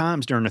 4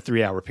 times during a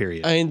 3-hour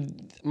period. I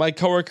mean, my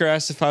coworker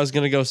asked if I was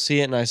going to go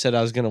see it, and I said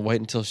I was going to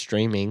wait until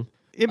streaming.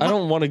 I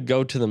don't want to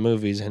go to the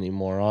movies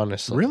anymore,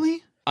 honestly.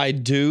 Really? I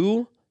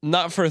do.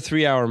 Not for a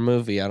 3-hour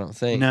movie, I don't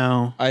think.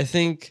 No. I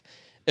think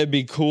it'd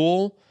be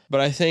cool,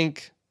 but I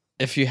think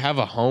if you have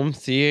a home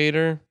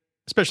theater...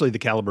 Especially the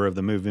caliber of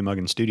the Movie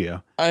Muggin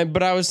studio.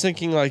 But I was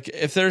thinking, like,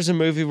 if there's a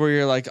movie where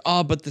you're like,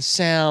 oh, but the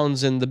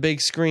sounds and the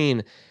big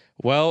screen.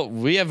 Well,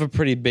 we have a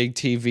pretty big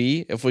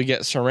TV. If we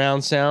get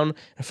surround sound,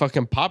 a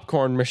fucking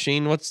popcorn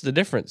machine, what's the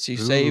difference? You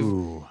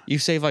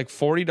save like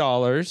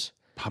 $40.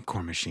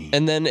 Popcorn machine.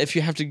 And then if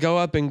you have to go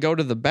up and go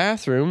to the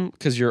bathroom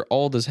because you're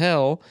old as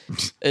hell,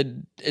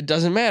 it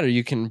doesn't matter.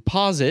 You can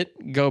pause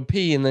it, go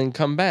pee, and then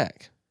come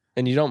back.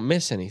 And you don't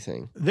miss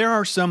anything. There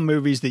are some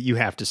movies that you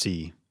have to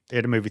see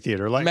at a movie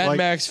theater. Mad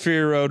Max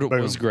Fury Road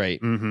was great.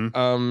 Mm-hmm.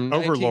 Overlord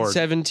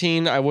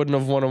 1917, I wouldn't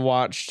have want to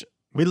watch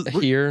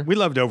here. We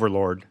loved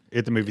Overlord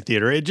at the movie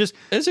theater.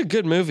 It's a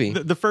good movie.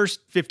 The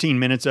first 15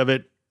 minutes of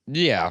it.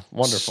 Yeah,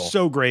 wonderful.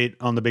 So great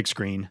on the big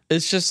screen.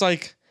 It's just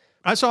like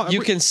you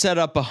can set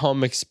up a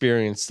home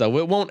experience though.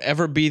 It won't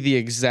ever be the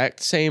exact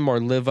same or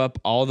live up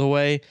all the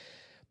way.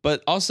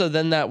 But also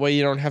then that way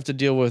you don't have to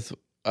deal with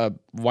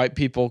white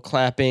people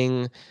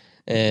clapping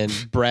and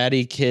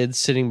bratty kids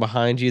sitting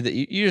behind you that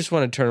you just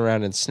want to turn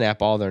around and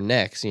snap all their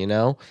necks, you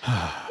know?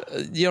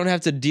 You don't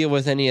have to deal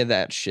with any of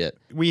that shit.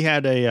 We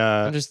had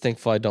I'm just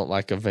thankful I don't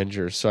like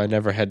Avengers, so I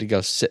never had to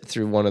go sit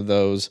through one of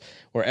those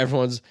where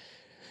everyone's,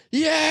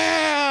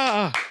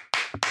 yeah!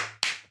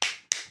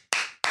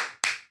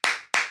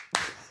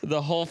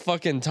 the whole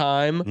fucking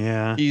time.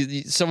 Yeah.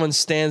 Someone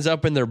stands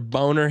up and their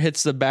boner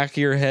hits the back of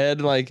your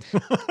head. Like,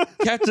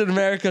 Captain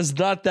America's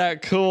not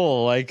that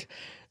cool. Like,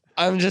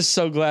 I'm just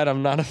so glad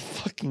I'm not a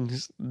fucking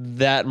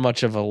that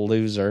much of a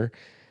loser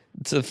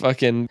to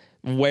fucking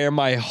wear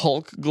my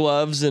Hulk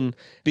gloves and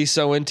be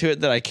so into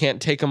it that I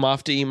can't take them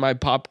off to eat my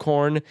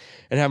popcorn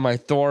and have my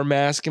Thor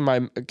mask and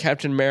my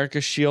Captain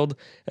America shield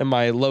and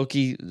my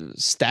Loki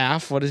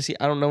staff. What is he?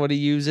 I don't know what he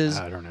uses.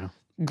 I don't know.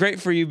 Great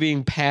for you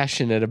being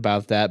passionate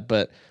about that,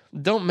 but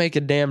don't make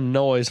a damn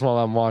noise while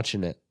I'm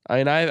watching it. I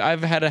mean,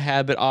 I've had a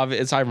habit of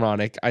it. It's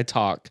ironic. I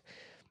talk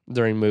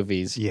during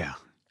movies. Yeah.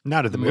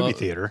 Not at the movie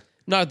theater.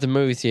 Not at the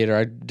movie theater.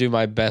 I do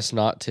my best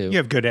not to. You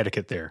have good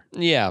etiquette there.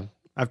 Yeah.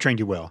 I've trained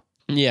you well.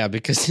 Yeah,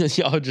 because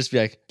y'all would just be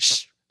like,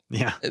 shh,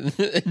 Yeah. and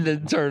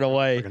then turn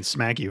away. I can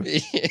smack you.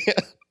 Yeah.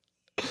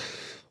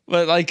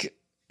 But like,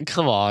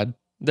 come on.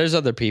 There's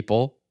other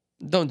people.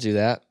 Don't do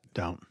that.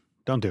 Don't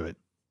do it.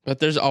 But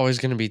there's always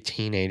going to be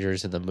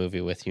teenagers in the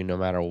movie with you no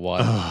matter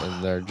what.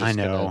 And they're just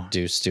going to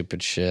do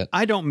stupid shit.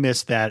 I don't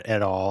miss that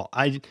at all.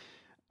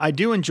 I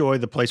do enjoy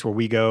the place where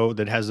we go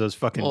that has those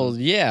fucking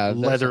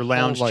leather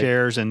lounge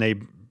chairs and they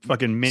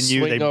fucking menu.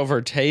 Swing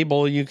over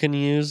table you can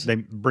use. They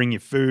bring you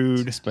food.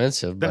 It's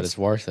expensive, but it's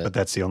worth it. But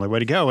that's the only way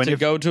to go. And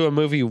go to a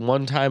movie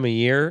one time a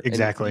year.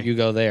 Exactly. You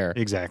go there.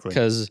 Exactly.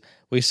 Because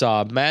we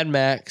saw Mad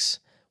Max.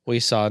 We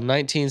saw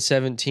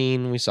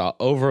 1917. We saw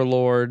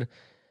Overlord.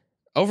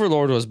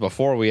 Overlord was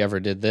before we ever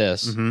did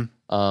this.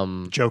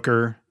 Mm-hmm.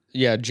 Joker.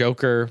 Yeah,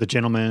 Joker. The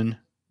Gentleman.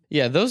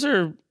 Yeah, those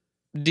are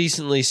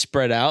decently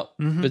spread out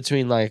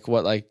between like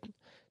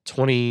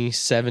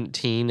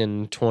 2017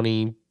 and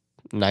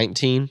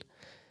 2019.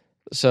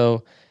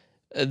 So,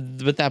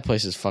 but that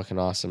place is fucking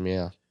awesome.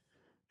 Yeah,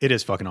 it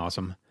is fucking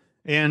awesome.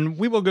 And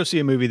we will go see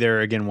a movie there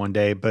again one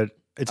day, but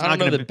it's I not don't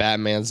going know to that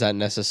Batman's that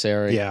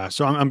necessary. Yeah,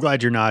 so I'm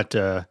glad you're not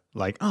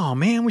like, oh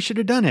man, we should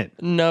have done it.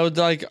 No,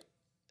 like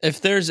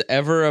if there's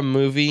ever a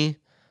movie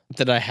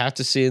that I have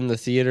to see in the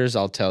theaters,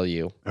 I'll tell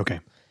you. Okay.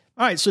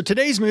 All right, so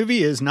today's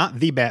movie is not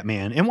The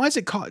Batman. And why is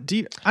it called?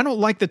 I don't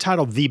like the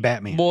title The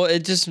Batman. Well,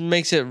 it just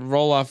makes it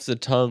roll off the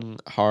tongue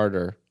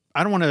harder.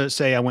 I don't want to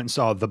say I went and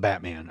saw The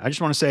Batman. I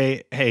just want to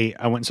say, hey,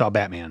 I went and saw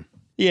Batman.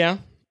 Yeah.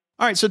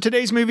 All right, so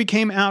today's movie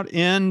came out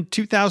in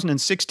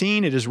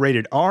 2016. It is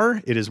rated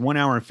R. It is 1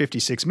 hour and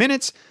 56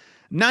 minutes,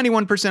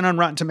 91% on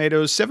Rotten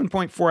Tomatoes,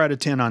 7.4 out of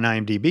 10 on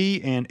IMDb,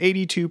 and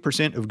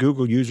 82% of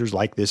Google users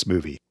like this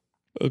movie.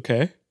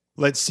 Okay.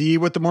 Let's see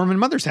what the Mormon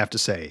mothers have to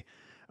say.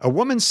 A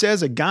woman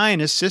says a guy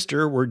and his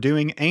sister were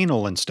doing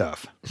anal and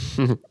stuff.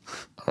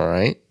 All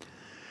right.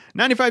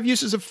 95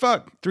 uses of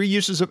fuck, 3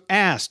 uses of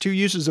ass, 2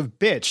 uses of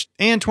bitch,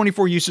 and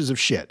 24 uses of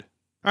shit.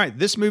 All right,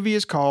 this movie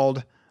is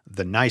called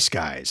The Nice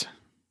Guys.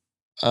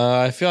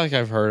 I feel like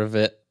I've heard of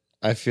it.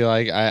 I feel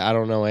like I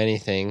don't know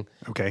anything.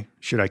 Okay.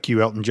 Should I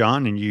cue Elton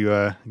John and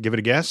you give it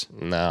a guess?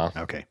 No.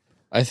 Okay.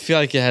 I feel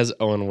like it has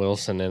Owen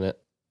Wilson in it.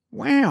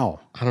 Wow.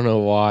 I don't know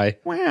why.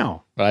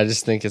 Wow. But I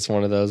just think it's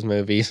one of those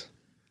movies.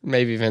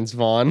 Maybe Vince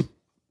Vaughn.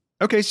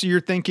 Okay, so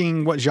you're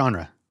thinking what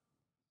genre?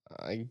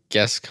 I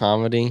guess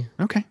comedy.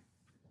 Okay.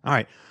 All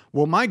right.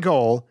 Well, my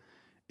goal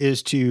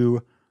is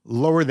to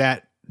lower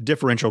that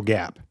differential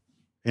gap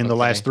in the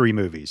last 3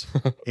 movies.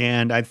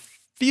 And I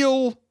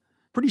feel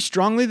pretty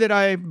strongly that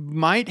I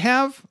might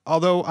have,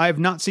 although I have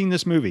not seen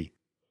this movie.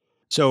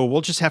 So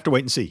we'll just have to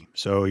wait and see.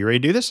 So you ready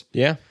to do this?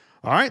 Yeah.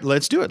 All right,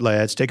 let's do it.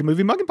 Let's take a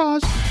movie mug and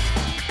pause.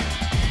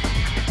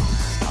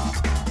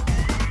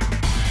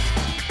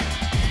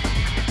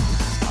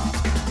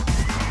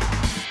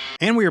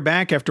 And we are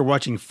back after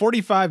watching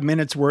 45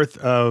 minutes worth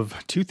of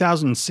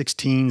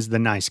 2016's The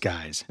Nice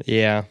Guys.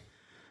 Yeah.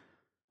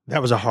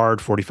 That was a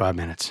hard 45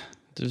 minutes.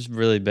 It was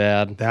really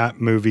bad.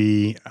 That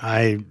movie,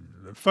 I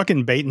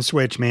fucking bait and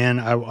switch, man.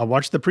 I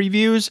watched the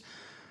previews.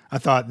 I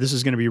thought this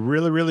is going to be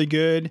really, really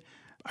good.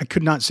 I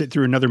could not sit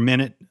through another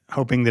minute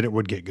hoping that it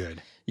would get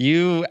good.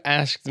 You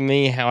asked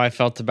me how I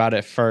felt about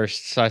it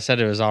first, so I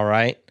said it was all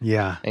right.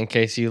 Yeah. In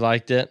case you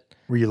liked it.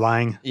 Were you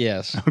lying?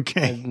 Yes.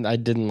 Okay. I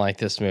didn't like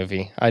this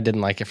movie. I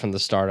didn't like it from the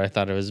start. I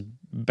thought it was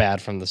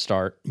bad from the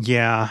start.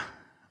 Yeah.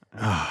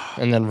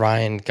 And then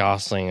Ryan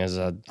Gosling is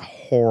a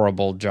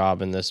horrible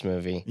job in this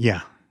movie.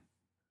 Yeah.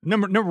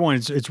 Number one,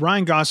 it's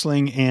Ryan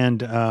Gosling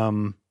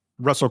and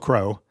Russell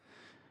Crowe.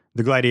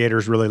 The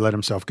Gladiators really let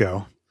himself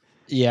go.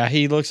 Yeah,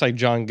 he looks like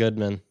John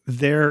Goodman.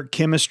 Their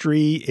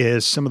chemistry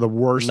is some of the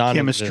worst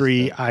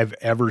chemistry I've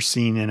ever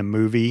seen in a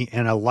movie.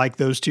 And I like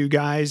those two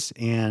guys.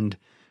 And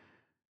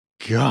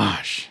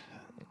gosh.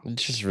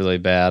 It's just really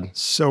bad.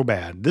 So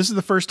bad. This is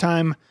the first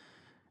time.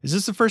 Is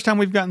this the first time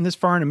we've gotten this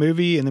far in a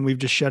movie and then we've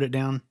just shut it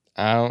down?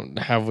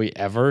 Have we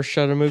ever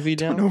shut a movie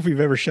down? I don't know if we've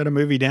ever shut a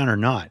movie down or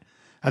not.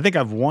 I think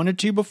I've wanted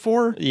to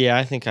before. Yeah,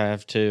 I think I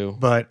have too.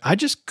 But I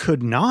just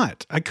could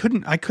not. I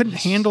couldn't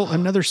handle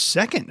another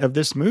second of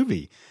this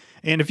movie.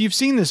 And if you've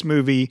seen this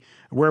movie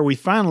where we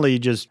finally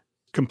just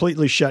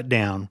completely shut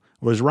down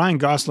was Ryan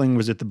Gosling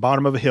was at the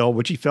bottom of a hill,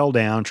 which he fell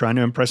down trying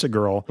to impress a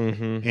girl.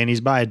 Mm-hmm. And he's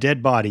by a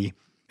dead body.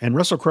 And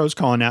Russell Crowe's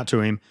calling out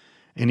to him.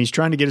 and he's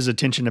trying to get his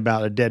attention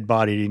about a dead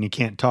body, and he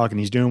can't talk, and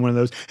he's doing one of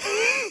those.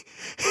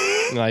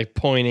 Like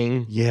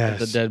pointing Yes. at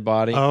the dead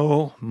body.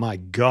 Oh my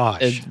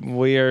gosh.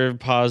 We are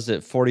paused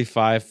at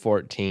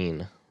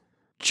 45:14.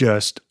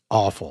 Just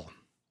awful.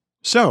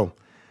 So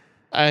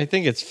I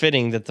think it's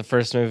fitting that the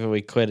first movie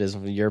we quit is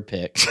your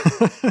pick.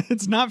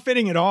 it's not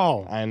fitting at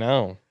all. I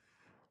know.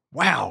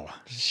 Wow.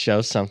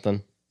 Show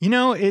something. You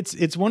know,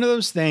 it's one of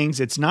those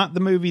things. It's not the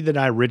movie that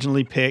I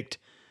originally picked,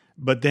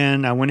 but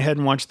then I went ahead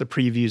and watched the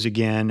previews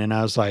again, and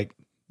I was like,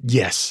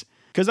 yes.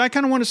 Because I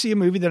kind of want to see a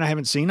movie that I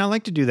haven't seen. I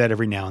like to do that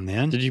every now and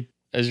then.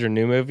 Is your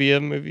new movie a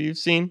movie you've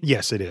seen?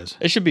 Yes, it is.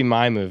 It should be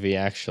my movie,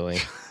 actually.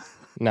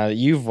 Now that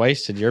you've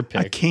wasted your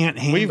pick. I can't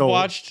handle. We've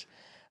watched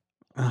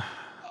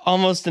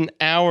almost an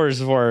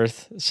hour's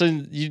worth. So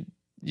you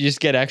just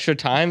get extra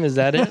time? Is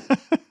that it?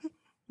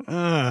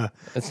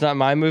 It's not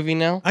my movie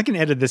now? I can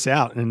edit this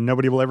out and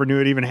nobody will ever knew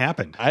it even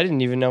happened. I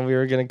didn't even know we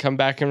were going to come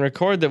back and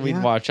record that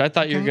we'd watch. I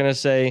thought you were going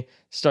to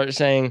start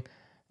saying,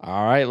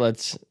 all right,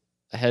 let's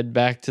head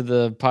back to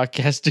the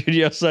podcast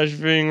studio /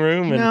 viewing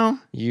room and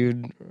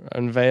you'd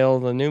unveil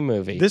the new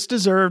movie. This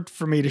deserved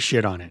for me to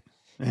shit on it.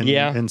 And,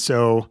 And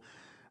so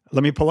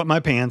let me pull up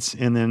my pants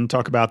and then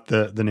talk about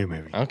the new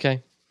movie.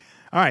 Okay.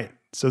 All right.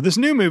 So this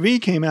new movie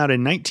came out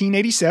in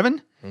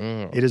 1987.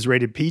 It is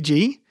rated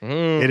PG.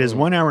 It is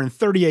 1 hour and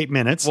 38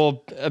 minutes.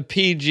 Well, a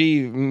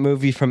PG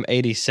movie from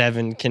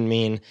 87 can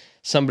mean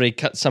somebody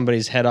cut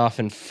somebody's head off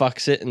and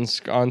fucks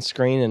it on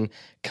screen and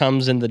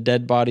comes in the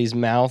dead body's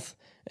mouth,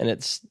 and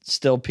it's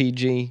still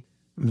PG.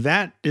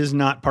 That is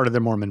not part of the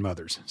Mormon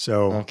Mothers.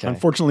 So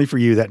unfortunately for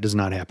you, that does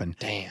not happen.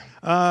 Damn.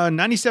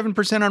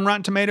 97% on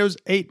Rotten Tomatoes,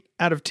 8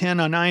 out of 10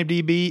 on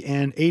IMDb,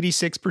 and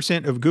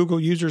 86% of Google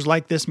users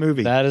like this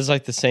movie. That is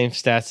like the same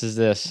stats as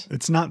this.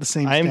 It's not the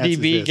same stats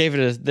IMDb as gave it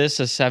a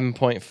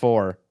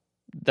 7.4.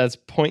 That's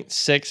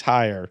 0.6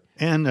 higher.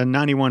 And a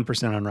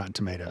 91% on Rotten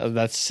Tomatoes.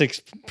 That's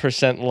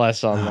 6%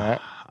 less on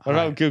that. What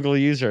about Google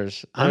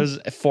users? There's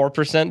a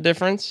 4%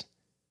 difference?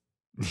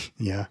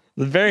 Yeah.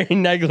 The very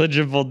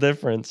negligible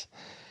difference.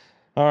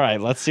 All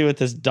right, let's see what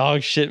this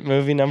dog shit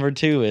movie number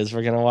 2 is.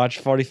 We're going to watch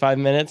 45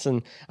 minutes,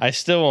 and I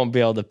still won't be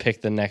able to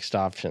pick the next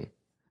option.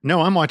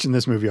 No, I'm watching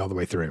this movie all the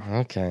way through.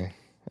 Okay.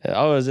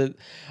 Oh, is it?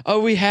 Oh,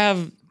 we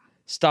have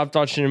stopped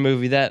watching a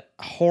movie. That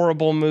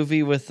horrible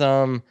movie with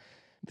the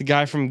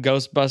guy from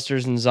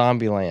Ghostbusters and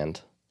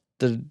Zombieland.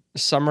 The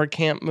summer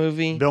camp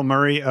movie. Bill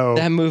Murray. Oh.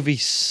 That movie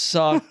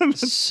sucked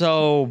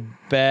so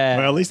bad.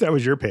 Well, at least that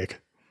was your pick.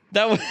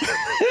 That was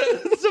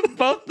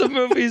both the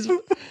movies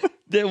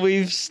that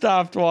we've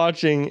stopped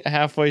watching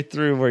halfway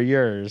through were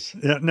yours.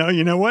 Yeah, no,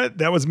 you know what?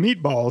 That was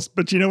Meatballs.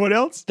 But you know what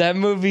else? That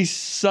movie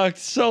sucked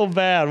so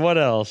bad. What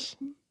else?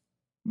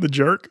 The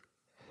Jerk.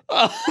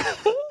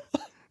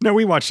 No,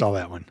 we watched all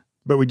that one,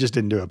 but we just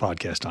didn't do a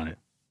podcast on it.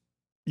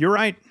 You're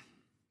right.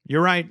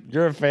 You're right.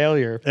 You're a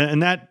failure.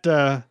 And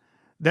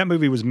that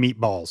movie was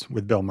Meatballs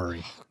with Bill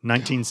Murray.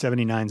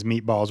 1979's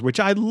Meatballs, which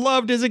I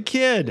loved as a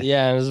kid.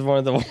 Yeah, it was one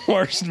of the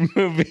worst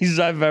movies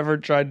I've ever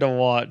tried to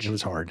watch. It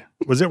was hard.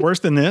 Was it worse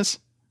than this?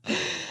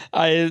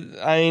 I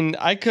mean,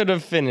 I could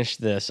have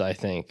finished this, I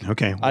think.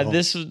 Okay. Well.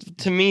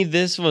 To me,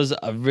 this was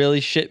a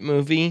really shit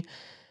movie,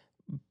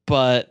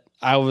 but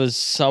I was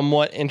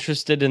somewhat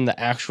interested in the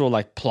actual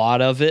like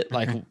plot of it,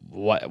 like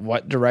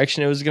what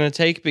direction it was going to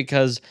take,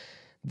 because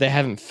they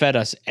haven't fed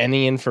us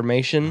any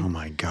information. Oh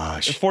my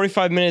gosh.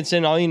 45 minutes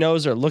in, all you know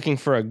is they're looking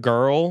for a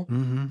girl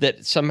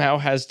that somehow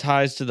has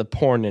ties to the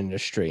porn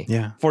industry.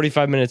 Yeah.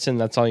 45 minutes in,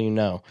 that's all you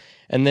know.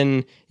 And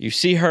then you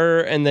see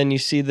her, and then you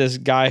see this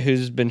guy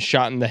who's been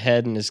shot in the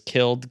head and is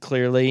killed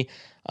clearly.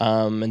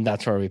 And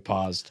that's where we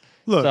paused.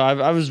 Look. So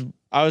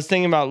I was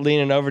thinking about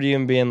leaning over to you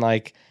and being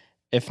like,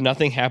 if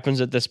nothing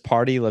happens at this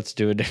party, let's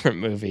do a different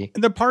movie.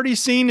 The party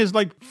scene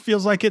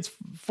feels like it's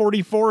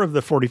 44 of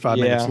the 45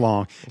 minutes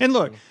long. And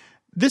look,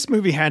 this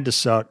movie had to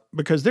suck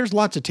because there's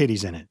lots of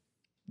titties in it.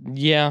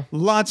 Yeah.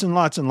 Lots and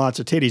lots and lots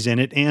of titties in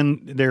it.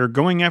 And they're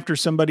going after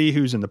somebody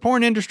who's in the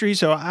porn industry.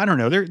 So I don't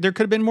know. There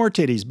could have been more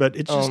titties, but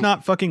it's just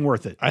not fucking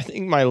worth it. I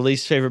think my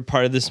least favorite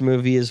part of this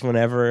movie is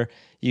whenever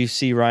you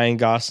see Ryan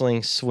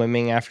Gosling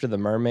swimming after the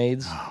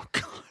mermaids. Oh,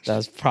 gosh.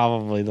 That's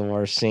probably the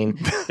worst scene.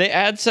 They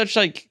add such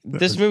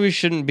this movie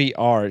shouldn't be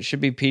R. It should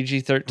be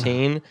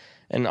PG-13.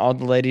 And all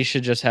the ladies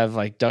should just have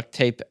like duct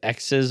tape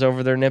X's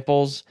over their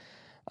nipples.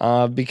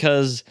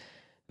 Because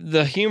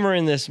the humor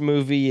in this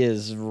movie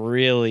is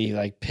really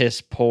like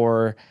piss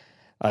poor,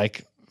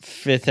 like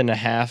 5th and a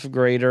half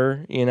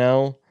grader, you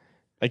know?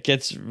 It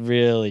gets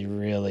really,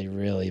 really,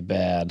 really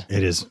bad.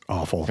 It is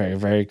awful. Very,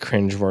 very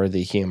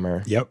cringeworthy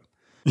humor. Yep.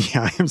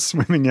 Yeah, I am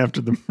swimming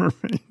after the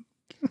mermaid.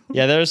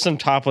 Yeah, there's some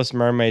topless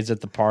mermaids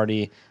at the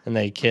party, and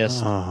they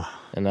kiss,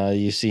 and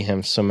you see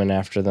him swimming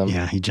after them.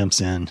 Yeah, he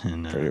jumps in.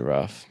 And pretty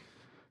rough.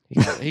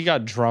 He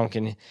got drunk,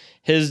 and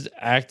his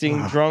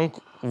acting drunk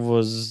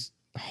was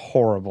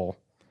horrible.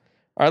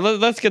 All right,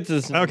 let's get to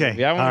this. Okay.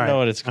 Movie. I want to know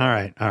what it's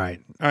called. All right.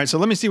 So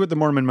let me see what the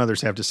Mormon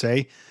Mothers have to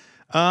say.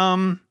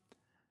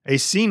 A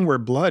scene where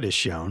blood is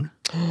shown.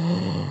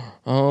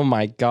 Oh,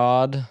 my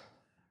God.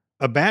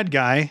 A bad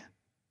guy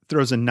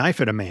throws a knife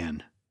at a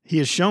man. He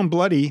is shown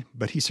bloody,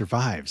 but he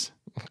survives.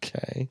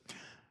 Okay.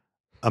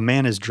 A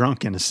man is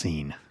drunk in a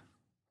scene.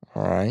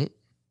 All right.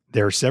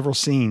 There are several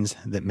scenes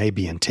that may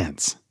be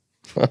intense.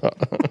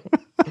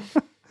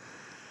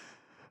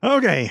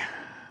 Okay.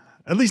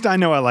 At least I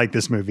know I like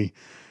this movie.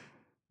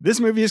 This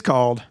movie is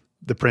called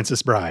The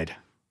Princess Bride.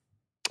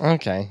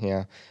 Okay,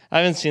 yeah. I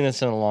haven't seen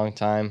this in a long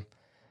time.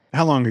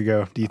 How long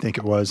ago do you think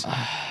it was?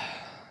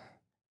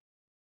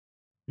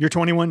 You're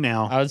 21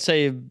 now. I would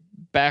say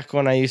back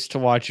when I used to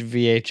watch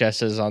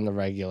VHSs on the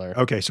regular.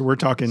 Okay, so we're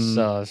talking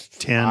So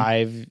 10.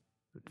 5.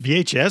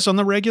 VHS on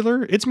the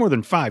regular? It's more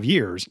than 5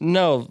 years.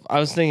 No, I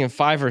was thinking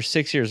 5 or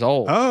 6 years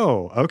old.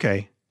 Oh,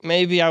 okay.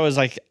 Maybe I was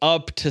like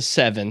up to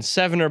 7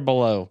 or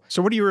below.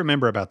 So what do you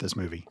remember about this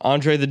movie?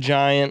 Andre the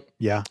Giant,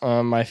 Yeah.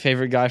 my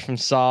favorite guy from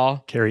Saw.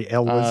 Cary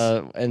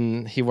Elwes.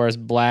 And he wears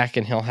black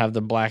and he'll have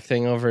the black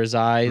thing over his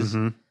eyes.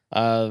 Mhm.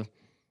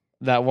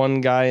 That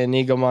one guy,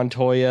 Inigo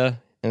Montoya,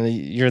 and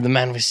you're the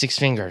man with 6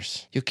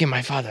 fingers. You killed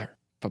my father.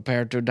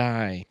 Prepare to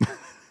die.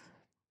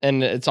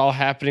 And it's all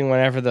happening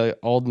whenever the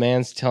old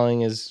man's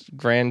telling his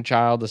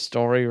grandchild a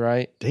story,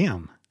 right?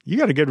 Damn. You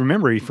got a good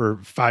memory for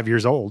 5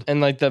 years old. And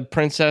like the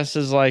princess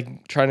is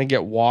like trying to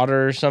get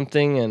water or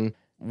something, and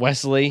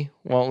Wesley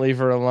won't leave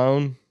her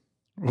alone.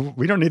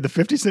 We don't need the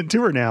 50 Cent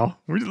tour now.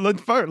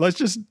 Let's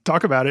just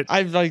talk about it.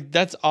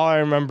 That's all I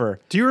remember.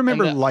 Do you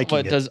remember And liking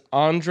what it? does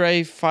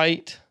Andre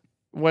fight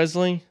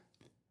Wesley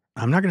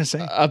I'm not going to say.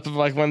 up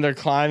like when they're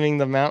climbing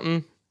the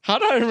mountain? How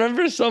do I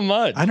remember so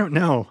much? I don't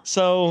know.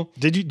 So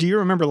Do you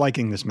remember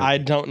liking this movie? I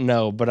don't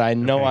know, but I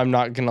know Okay. I'm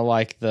not gonna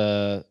like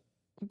the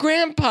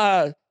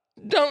Grandpa.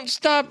 Don't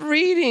stop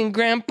reading,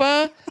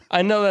 Grandpa.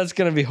 I know that's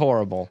gonna be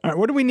horrible. All right,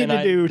 what do we need And to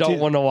I do? don't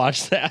want to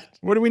watch that.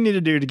 What do we need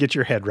to do to get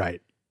your head right?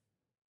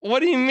 What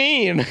do you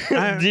mean?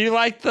 Do you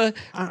like the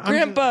I'm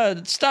Grandpa?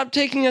 Stop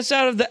taking us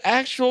out of the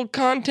actual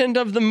content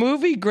of the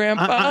movie,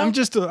 Grandpa. I'm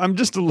just a I'm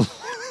just a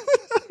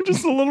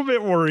little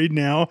bit worried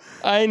now.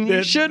 You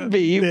that- should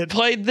be. You that-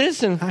 played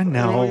this and I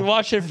know. we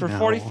watched it for I know,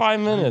 45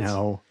 minutes.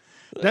 No,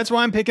 that's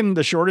why I'm picking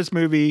the shortest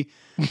movie.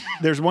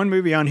 There's one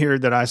movie on here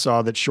that I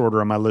saw that's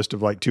shorter on my list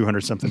of like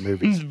 200 something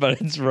movies.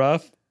 But it's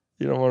rough.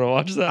 You don't want to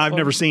watch that. I've one?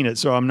 never seen it,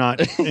 so I'm not.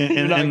 And,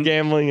 You're not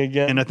gambling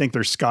again. and I think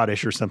they're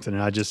Scottish or something.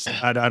 And I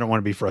don't want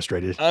to be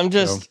frustrated. I'm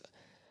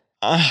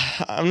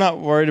not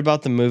worried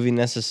about the movie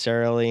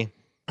necessarily.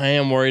 I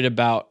am worried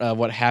about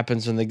what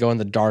happens when they go in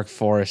the dark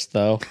forest,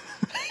 though.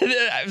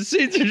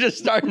 Scenes are just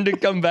starting to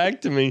come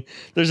back to me.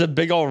 There's a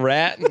big old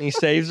rat, and he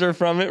saves her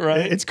from it,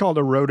 right? It's called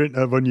a rodent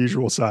of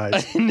unusual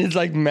size. And his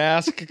like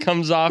mask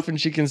comes off, and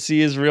she can see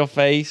his real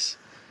face.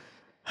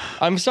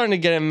 I'm starting to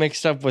get it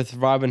mixed up with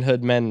Robin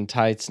Hood Men in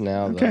Tights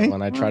now, Okay, though,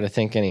 when I try to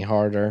think any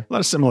harder. A lot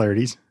of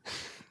similarities.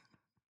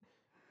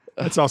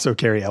 That's also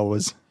Cary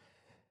Elwes.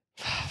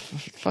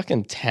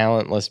 Fucking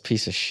talentless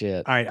piece of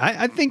shit. All right,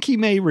 I think he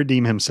may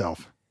redeem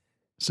himself.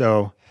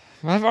 So,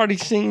 I've already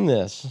seen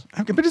this,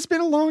 okay, but it's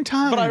been a long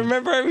time. but I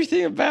remember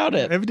everything about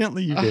it.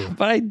 Evidently, you do.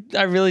 But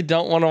I really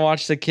don't want to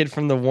watch the kid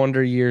from the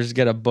Wonder Years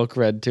get a book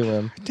read to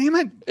him. Damn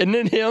it! Isn't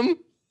it him?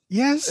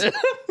 Yes.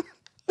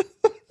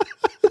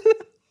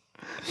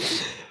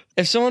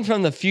 If someone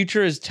from the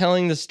future is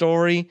telling the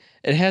story,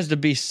 it has to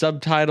be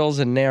subtitles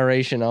and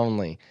narration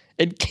only.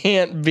 It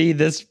can't be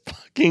this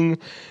fucking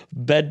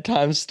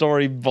bedtime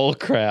story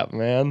bullcrap,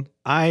 man.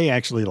 I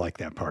actually like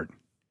that part.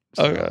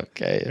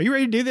 Okay. Are you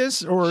ready to do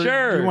this, or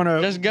Sure, do you want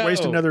just to go.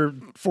 waste another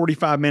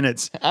 45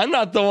 minutes? I'm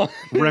not the one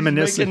who's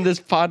Reminiscing. making this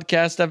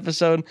podcast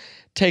episode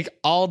take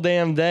all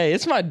damn day.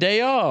 It's my day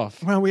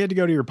off. Well, we had to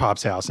go to your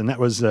pop's house, and that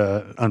was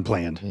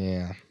unplanned.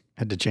 Yeah.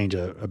 Had to change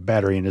a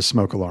battery in his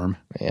smoke alarm.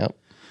 Yep.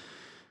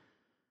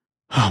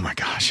 Oh my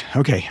gosh.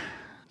 Okay.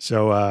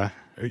 So,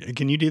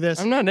 can you do this?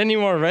 I'm not any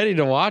more ready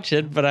to watch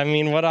it, but I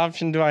mean, what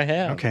option do I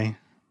have? Okay.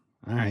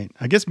 All right.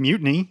 I guess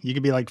mutiny. You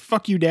could be like,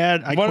 "Fuck you,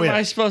 Dad. I What quit." am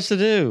I supposed to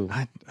do?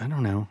 I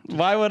don't know.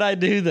 Why would I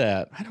do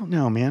that? I don't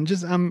know, man.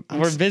 Just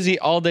We're busy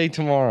all day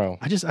tomorrow.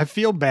 I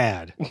feel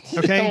bad.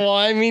 Okay. Well,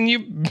 I mean,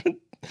 you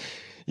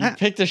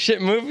picked a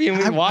shit movie and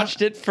we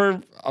watched it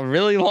for a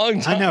really long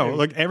time. I know.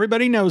 Look,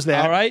 everybody knows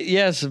that. All right.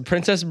 Yes.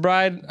 Princess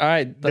Bride. All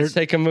right. Let's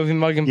take a movie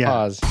mug and Yeah.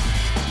 pause.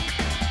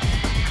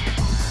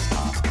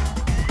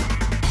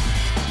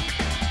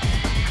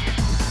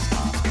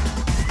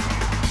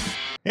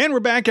 And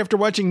we're back after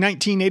watching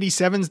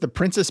 1987's The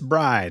Princess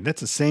Bride. That's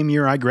the same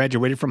year I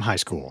graduated from high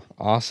school.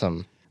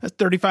 Awesome. That's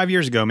 35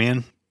 years ago,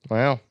 man.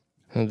 Well,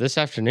 this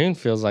afternoon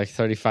feels like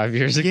 35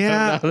 years ago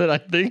Yeah. now that I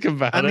think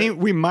about it. I mean,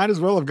 we might as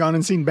well have gone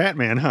and seen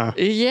Batman, huh?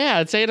 Yeah,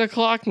 it's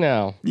 8:00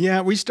 now.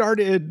 Yeah, we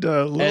started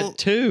At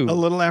 2. a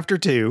little after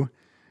 2.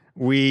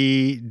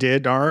 We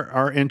did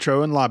our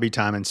intro and lobby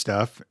time and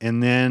stuff.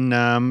 And then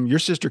your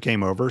sister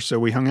came over, so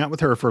we hung out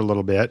with her for a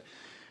little bit.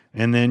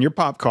 And then your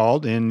pop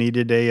called and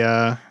needed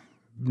a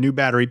new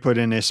battery put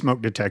in a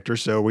smoke detector.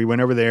 So we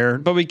went over there.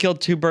 But we killed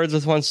 2 birds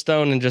with 1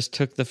 stone and just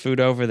took the food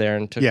over there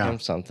and took him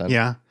something.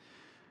 Yeah.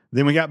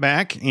 Then we got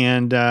back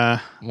and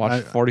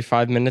Watched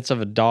 45 minutes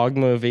of a dog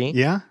movie.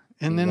 yeah.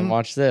 And And then then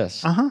watch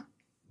this. uh-huh.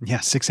 Yeah,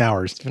 6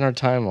 hours. It's been our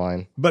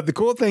timeline. But the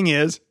cool thing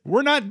is,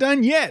 we're not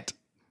done yet.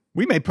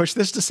 We may push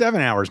this to 7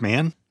 hours,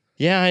 man.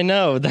 Yeah, I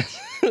know.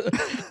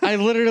 I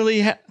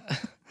literally I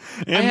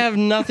have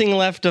nothing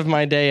left of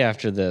my day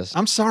after this.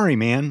 I'm sorry,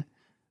 man.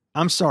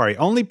 I'm sorry.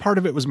 Only part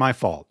of it was my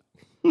fault.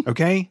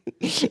 Okay?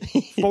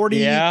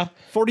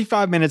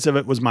 45 minutes of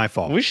it was my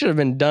fault. We should have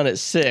been done at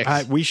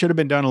 6. We should have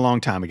been done a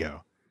long time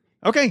ago.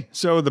 Okay,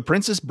 so The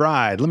Princess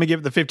Bride. Let me give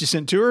it the 50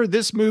 Cent tour.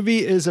 This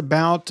movie is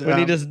about...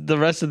 the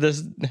rest of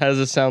this has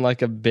to sound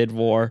like a bid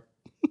war.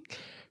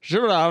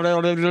 Like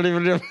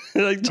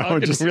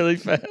talking really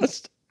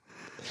fast.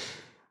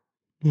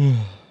 All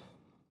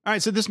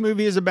right, so this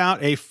movie is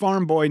about a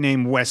farm boy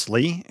named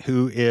Wesley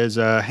who is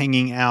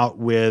hanging out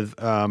with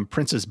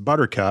Princess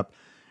Buttercup.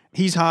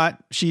 He's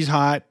hot. She's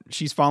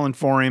fallen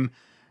for him.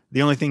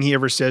 The only thing he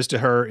ever says to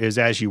her is,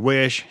 as you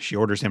wish. She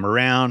orders him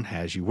around,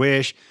 as you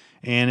wish.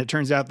 And it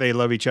turns out they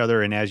love each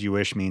other, and as you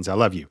wish means I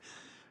love you.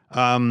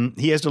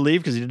 He has to leave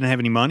because he didn't have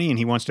any money, and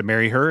he wants to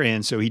marry her,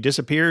 and so he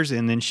disappears,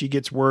 and then she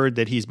gets word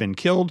that he's been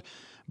killed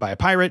by a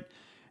pirate.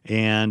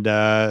 And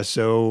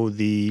so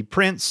the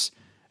prince,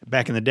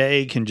 back in the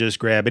day, can just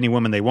grab any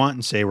woman they want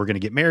and say, we're going to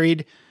get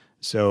married.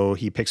 So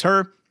he picks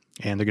her,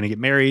 and they're going to get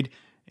married.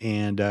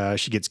 And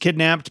she gets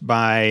kidnapped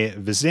by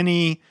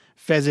Vizzini,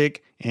 Fezzik,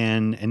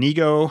 and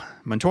Inigo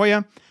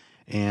Montoya.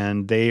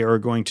 And they are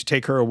going to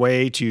take her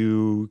away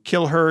to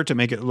kill her, to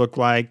make it look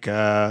like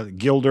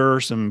Gilder,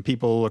 some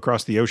people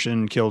across the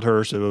ocean, killed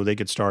her so they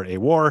could start a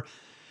war.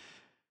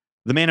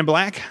 The Man in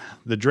Black,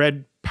 the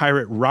dread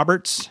pirate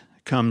Roberts,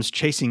 comes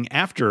chasing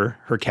after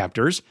her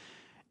captors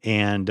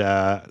and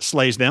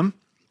slays them,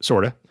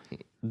 sort of.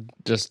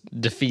 Just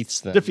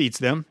defeats them. Defeats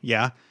them,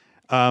 yeah.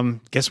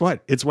 Guess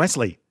what? It's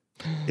Wesley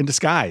in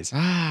disguise.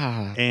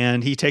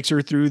 And he takes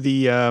her through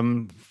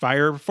the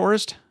fire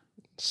forest.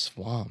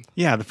 Swamp.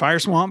 Yeah, the fire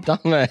swamp.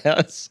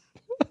 Dumbass.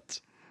 What?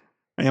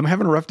 Hey, I'm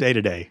having a rough day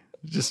today.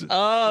 Just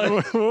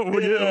we'll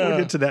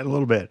get to that in a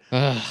little bit.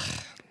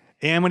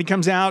 And when he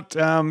comes out,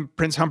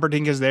 Prince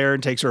Humperdinck is there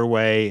and takes her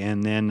away.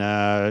 And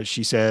then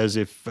she says,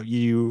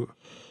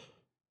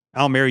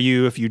 I'll marry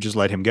you if you just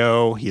let him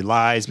go. He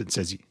lies, but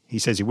says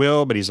he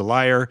will, but he's a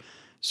liar.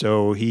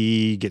 So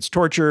he gets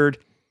tortured.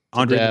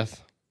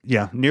 Death.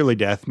 Yeah, nearly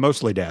death,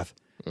 mostly death.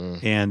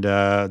 And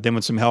then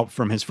with some help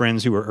from his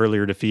friends who were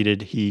earlier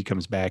defeated, he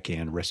comes back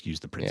and rescues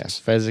the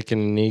princess. Yes, Fezzik and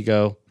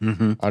Inigo.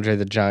 Andre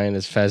the Giant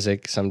is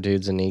Fezzik. Some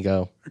dude's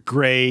Inigo.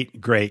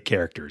 Great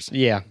characters.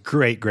 Yeah.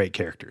 Great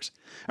characters.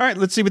 All right,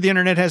 let's see what the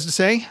internet has to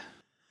say.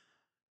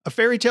 A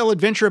fairy tale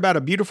adventure about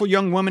a beautiful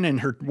young woman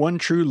and her one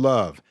true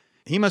love.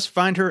 He must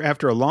find her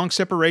after a long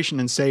separation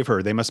and save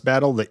her. They must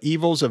battle the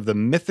evils of the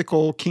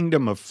mythical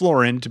kingdom of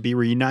Florin to be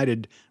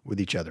reunited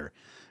with each other.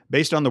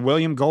 Based on the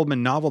William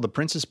Goldman novel, The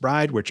Princess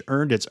Bride, which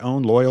earned its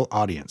own loyal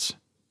audience.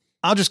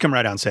 I'll just come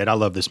right out and say it. I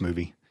love this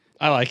movie.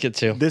 I like it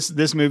too.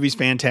 This movie's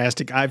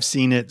fantastic. I've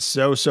seen it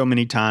so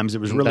many times. It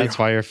was really That's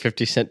why your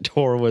 50 Cent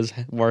tour was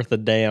worth a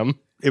damn.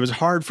 It was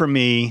hard for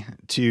me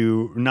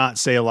to not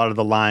say a lot of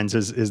the lines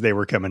as they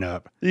were coming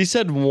up. You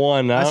said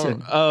one. I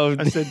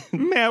said,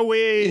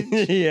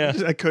 marriage. Yeah.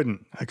 I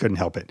couldn't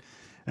help it.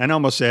 And I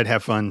almost said,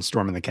 have fun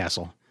storming the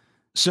castle.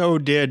 So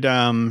did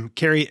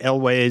Cary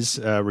Elwes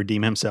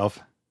redeem himself?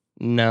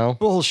 No.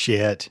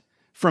 Bullshit.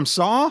 From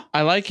Saw?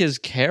 I like his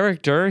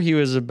character. He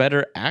was a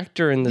better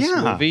actor in this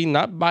movie.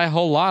 Not by a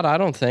whole lot, I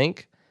don't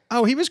think.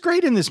 Oh, he was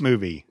great in this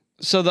movie.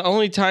 So the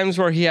only times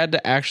where he had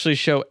to actually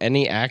show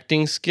any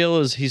acting skill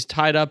is he's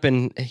tied up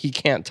and he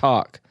can't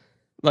talk.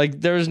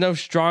 Like, there's no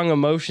strong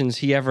emotions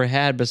he ever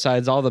had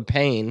besides all the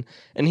pain.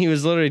 And he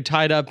was literally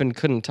tied up and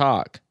couldn't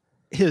talk.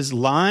 His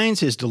lines,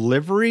 his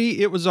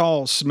delivery, it was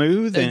all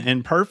smooth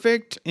and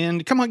perfect.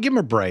 And come on, give him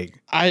a break.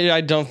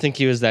 I don't think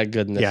he was that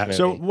good in this movie.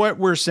 So what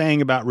we're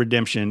saying about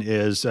redemption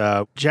is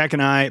Jack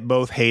and I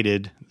both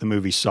hated the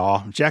movie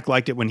Saw. Jack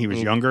liked it when he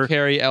was younger.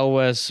 Cary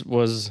Elwes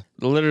was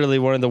literally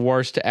one of the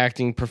worst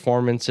acting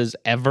performances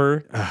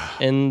ever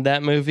in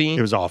that movie.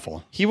 It was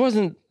awful. He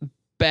wasn't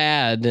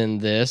bad in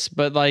this,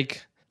 but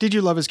like... Did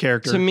you love his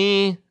character? To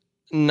me...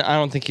 I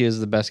don't think he was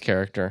the best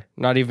character.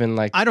 Not even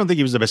like... I don't think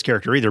he was the best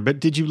character either,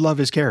 but did you love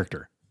his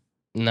character?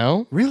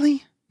 No.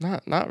 Really?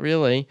 Not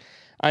really.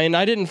 I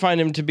didn't find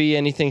him to be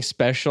anything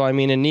special. I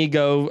mean,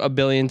 Inigo, a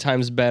billion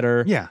times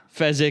better. Yeah.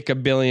 Fezzik, a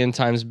billion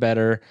times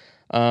better.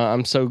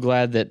 I'm so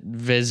glad that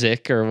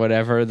Vizzik, or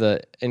whatever,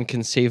 the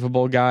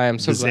inconceivable guy, I'm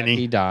so glad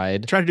he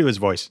died. Try to do his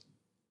voice.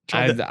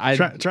 Try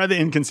the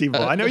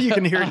inconceivable. I know you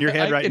can hear it in your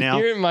head right now. I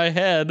can hear it in my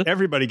head.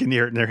 Everybody can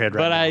hear it in their head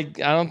right now.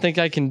 But I don't think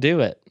I can do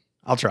it.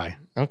 I'll try.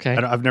 Okay.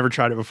 I've never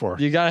tried it before.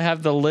 You got to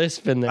have the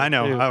lisp in there. I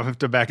know. Too. I'll have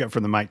to back up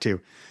from the mic too.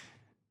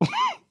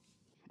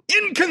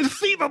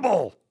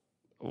 Inconceivable.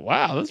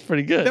 Wow, that's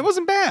pretty good. That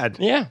wasn't bad.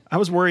 Yeah. I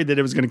was worried that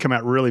it was going to come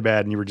out really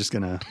bad and you were just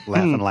going to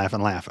laugh and laugh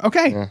and laugh.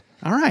 Okay. Yeah.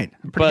 All right.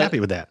 I'm pretty happy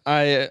with that.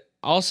 I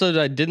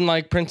didn't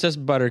like Princess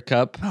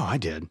Buttercup. Oh, I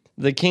did.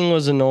 The king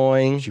was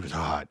annoying. She was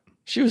hot.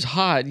 She was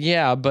hot,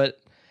 yeah, but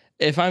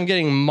if I'm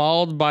getting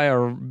mauled by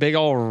a big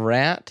old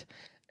rat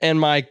and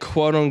my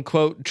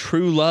quote-unquote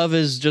true love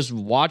is just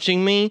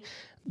watching me,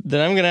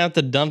 Then I'm gonna have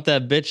to dump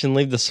that bitch and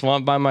leave the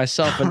swamp by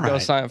myself and go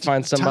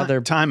find some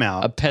other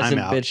timeout. A peasant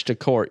bitch to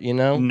court, you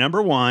know?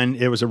 Number one,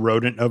 it was a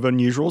rodent of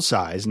unusual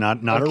size, not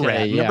a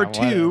rat. Yeah, Number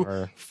two,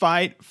 whatever.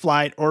 fight,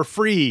 flight, or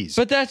freeze.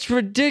 But that's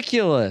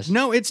ridiculous.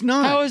 No, it's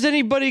not. How is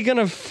anybody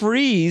gonna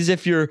freeze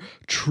if your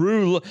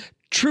true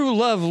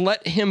love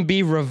let him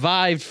be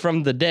revived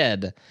from the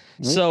dead?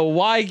 So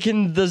why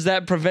does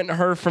that prevent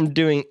her from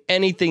doing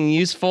anything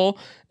useful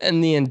in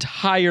the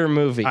entire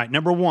movie? All right,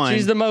 number one.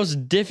 She's the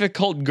most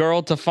difficult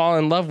girl to fall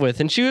in love with,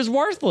 and she was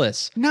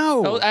worthless.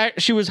 No.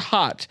 She was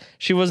hot.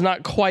 She was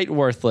not quite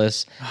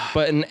worthless,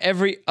 but in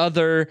every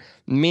other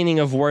meaning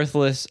of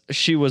worthless,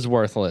 she was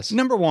worthless.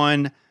 Number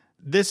one,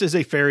 this is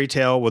a fairy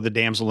tale with a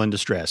damsel in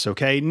distress,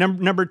 okay?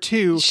 Number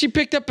two. She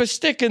picked up a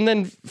stick and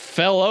then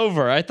fell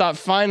over. I thought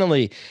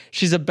finally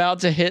she's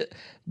about to hit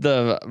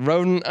the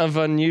rodent of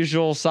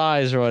unusual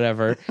size or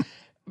whatever.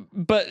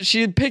 But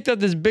she had picked up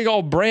this big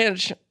old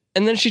branch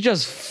and then she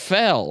just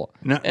fell.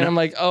 I'm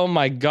like, oh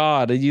my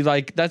God,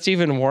 that's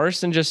even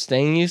worse than just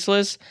staying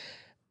useless?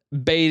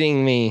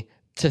 Baiting me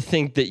to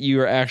think that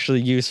you are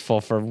actually useful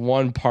for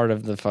one part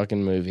of the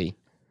fucking movie.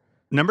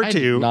 Number I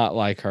two. did not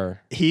like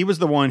her. He was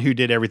the one who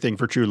did everything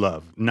for true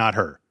love, not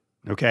her.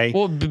 Okay?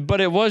 Well, but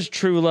it was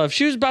true love.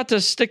 She was about to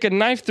stick a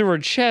knife through her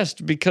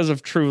chest because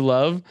of true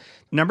love.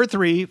 Number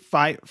three,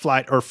 fight,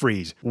 flight, or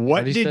freeze.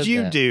 What did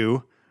you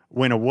do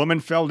when a woman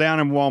fell down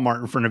in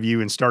Walmart in front of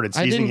you and started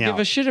seizing out? I didn't give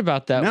a shit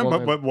about that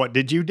woman. But what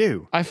did you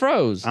do? I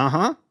froze.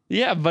 Uh-huh.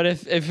 Yeah, but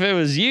if it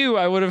was you,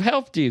 I would have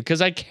helped you because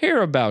I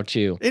care about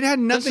you. It had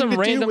nothing to do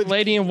with... some random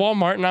lady in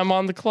Walmart and I'm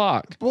on the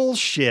clock.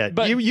 Bullshit.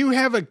 But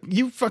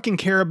you fucking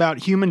care about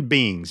human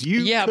beings.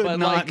 You could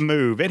not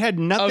move. It had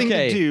nothing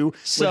to do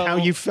with how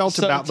you felt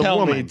about the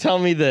woman. Tell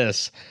me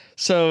this.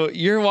 So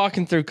you're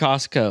walking through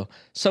Costco.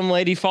 Some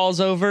lady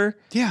falls over.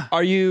 Yeah.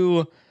 Are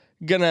you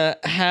gonna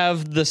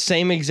have the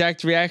same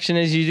exact reaction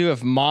as you do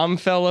if mom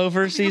fell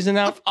over season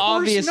out? Of course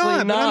Obviously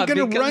not. But I'm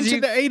gonna run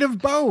to the aid of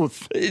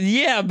both.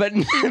 Yeah, but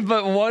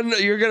one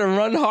you're gonna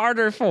run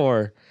harder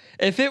for.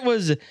 If it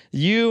was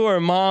you or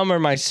mom or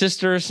my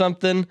sister or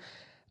something,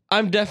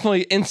 I'm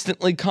definitely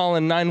instantly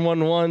calling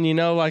 911. You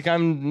know, like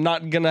I'm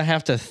not gonna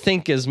have to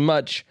think as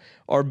much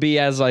or be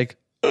as like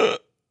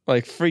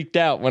freaked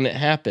out when it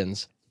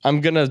happens. I'm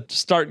gonna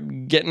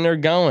start getting her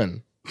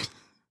going.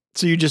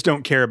 So you just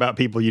don't care about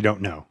people you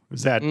don't know.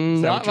 Is that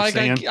what you're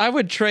saying? I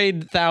would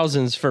trade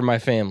thousands for my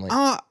family.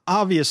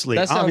 Obviously.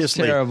 That sounds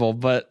terrible,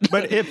 but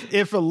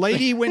if a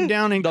lady went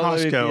down in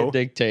Costco, be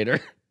a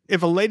dictator.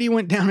 If a lady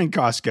went down in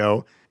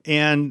Costco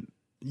and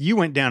you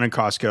went down in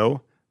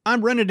Costco,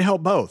 I'm running to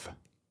help both.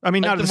 I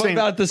mean, not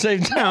at the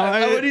same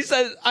time. No, when he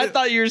said, I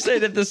thought you were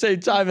saying at the same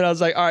time, and I was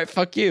like, all right,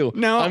 fuck you.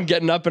 No, I'm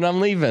getting up and I'm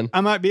leaving.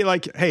 I might be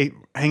like, hey,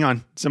 hang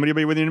on, somebody will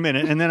be with you in a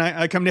minute, and then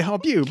I come to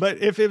help you. But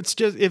if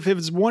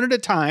it's one at a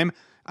time,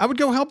 I would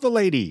go help the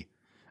lady.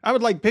 I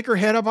would like pick her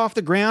head up off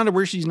the ground to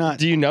where she's not.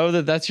 Do you know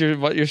that that's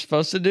what you're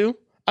supposed to do?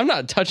 I'm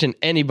not touching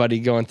anybody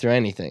going through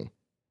anything.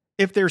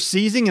 If they're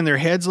seizing and their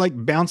head's like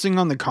bouncing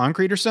on the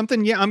concrete or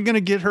something, yeah, I'm going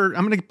to get her.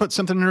 I'm going to put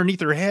something underneath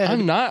her head.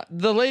 I'm not.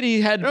 The lady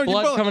had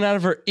blood coming out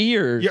of her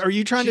ears. Are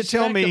you trying to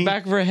tell me the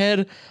back of her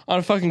head on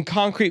a fucking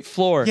concrete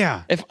floor?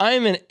 Yeah. If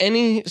I'm in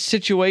any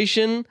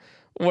situation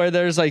where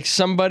there's like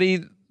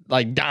somebody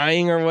like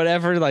dying or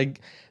whatever, like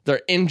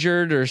they're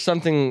injured or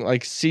something,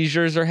 like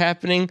seizures are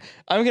happening,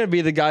 I'm going to be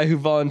the guy who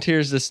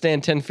volunteers to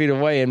stand 10 feet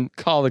away and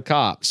call the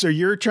cops. So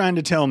you're trying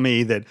to tell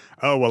me that,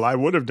 oh, well, I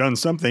would have done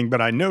something, but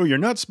I know you're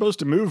not supposed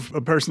to move a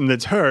person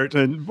that's hurt.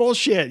 And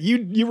bullshit,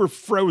 you were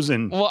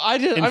frozen. Well,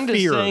 I'm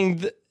just saying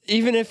that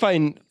even if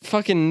I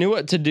fucking knew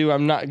what to do,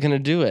 I'm not going to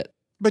do it.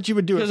 But you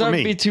would do it for me. Because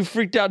I'd be too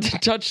freaked out to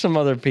touch some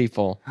other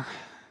people.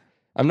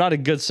 I'm not a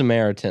good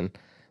Samaritan.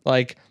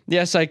 Like,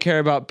 yes, I care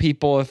about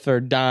people if they're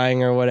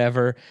dying or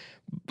whatever.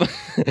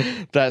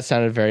 That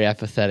sounded very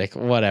apathetic.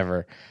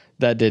 Whatever.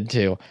 That did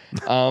too.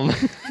 Want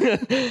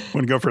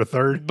to go for a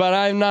third? But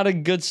I'm not a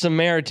good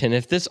Samaritan.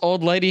 If this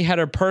old lady had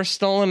her purse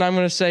stolen, I'm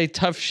going to say,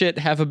 tough shit,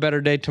 have a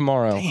better day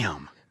tomorrow.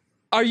 Damn.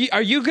 Are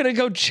you going to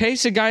go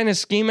chase a guy in a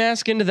ski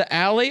mask into the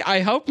alley?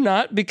 I hope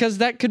not, because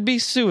that could be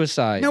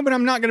suicide. No, but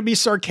I'm not going to be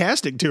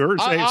sarcastic to her and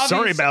say,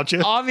 sorry about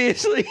you.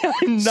 Obviously,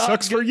 I'm not.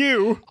 Sucks for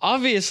you.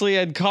 Obviously,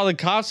 I'd call the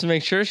cops to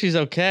make sure she's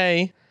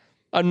okay.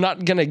 I'm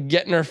not going to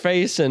get in her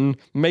face and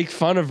make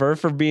fun of her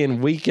for being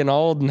weak and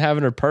old and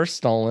having her purse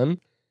stolen.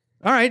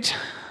 All right,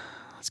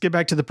 let's get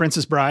back to The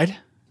Princess Bride.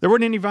 There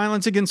wasn't any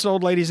violence against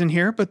old ladies in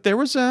here, but there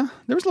was a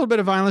little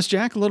bit of violence,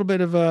 Jack, a little bit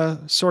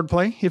of sword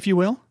play, if you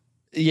will.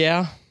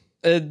 Yeah.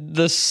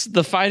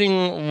 The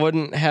fighting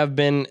wouldn't have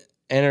been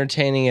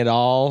entertaining at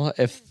all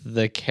if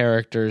the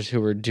characters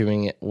who were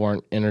doing it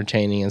weren't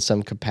entertaining in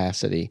some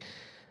capacity.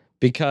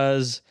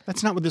 Because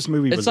that's not what this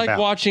movie was about. It's like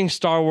watching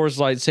Star Wars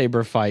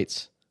lightsaber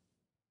fights.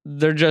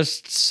 They're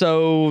just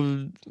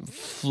so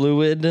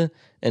fluid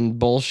and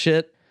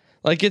bullshit.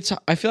 Like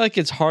I feel like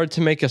it's hard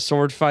to make a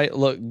sword fight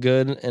look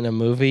good in a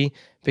movie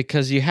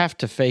because you have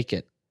to fake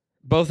it.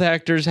 Both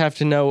actors have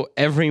to know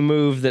every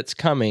move that's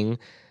coming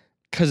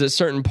because at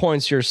certain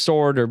points your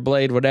sword or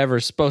blade, whatever,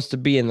 is supposed to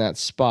be in that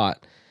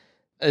spot.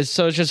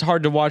 So it's just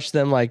hard to watch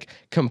them like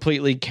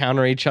completely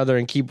counter each other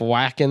and keep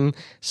whacking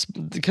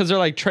because they're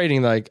like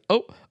trading. They're like,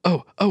 oh,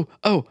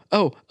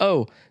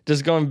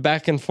 just going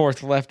back and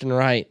forth left and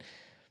right.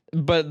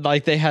 But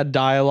like they had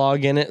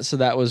dialogue in it, so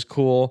that was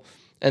cool.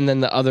 And then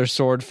the other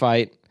sword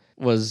fight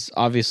was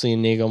obviously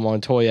Inigo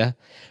Montoya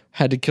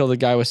had to kill the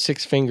guy with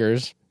 6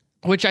 fingers,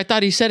 which I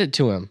thought he said it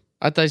to him.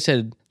 I thought he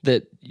said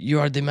that you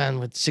are the man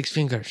with 6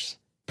 fingers.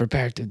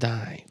 Prepare to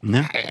die.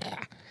 No.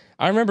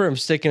 I remember him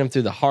sticking him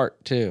through the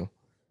heart too,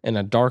 in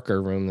a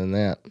darker room than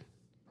that.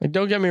 Like,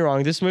 don't get me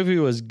wrong, this movie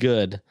was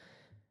good,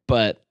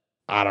 but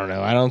I don't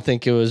know. I don't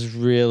think it was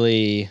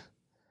really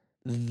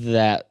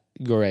that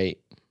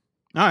great.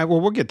 All right,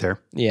 well, we'll get there.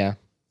 Yeah.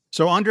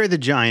 So Andre the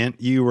Giant,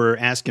 you were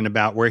asking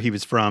about where he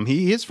was from.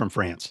 He is from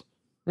France.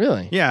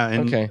 Really? Yeah,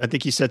 and Okay. I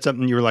think he said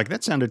something, you were like,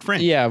 that sounded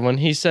French. Yeah, when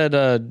he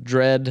said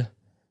dread,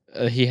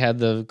 he had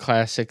the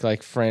classic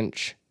like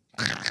French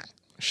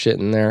shit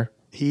in there.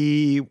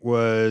 He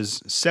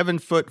was 7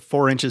 foot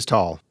 4 inches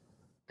tall.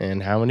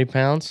 And how many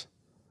pounds?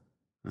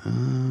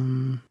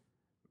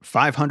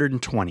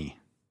 520.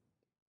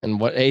 And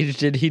what age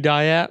did he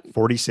die at?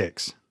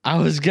 46. I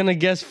was going to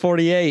guess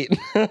 48.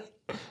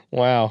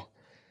 Wow.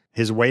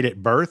 His weight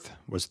at birth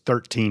was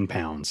 13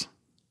 pounds.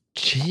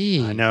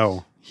 Gee. I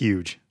know.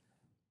 Huge.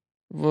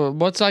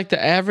 What's like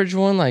the average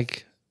one?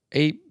 Like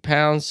 8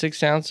 pounds,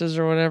 6 ounces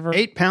or whatever?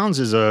 8 pounds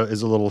is a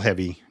little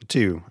heavy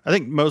too. I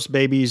think most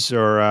babies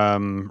are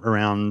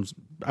around,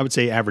 I would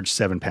say average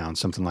 7 pounds,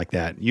 something like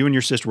that. You and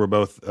your sister were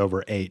both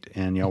over 8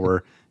 and y'all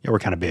were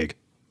kind of big.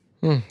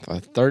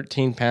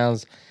 13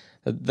 pounds.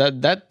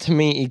 That to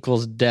me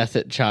equals death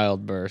at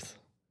childbirth.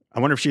 I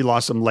wonder if she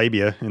lost some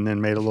labia and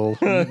then made a little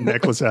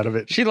necklace out of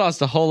it. She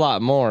lost a whole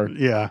lot more.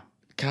 Yeah.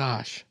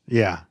 Gosh.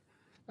 Yeah.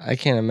 I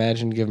can't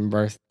imagine giving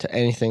birth to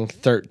anything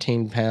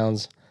 13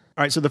 pounds.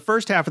 All right. So the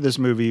first half of this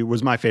movie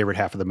was my favorite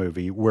half of the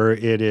movie, where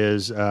it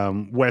is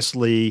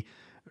Wesley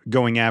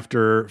going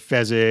after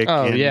Fezzik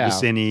and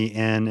Vicini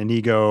and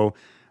Inigo.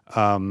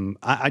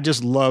 I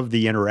just love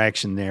the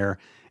interaction there.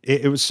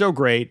 It was so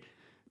great.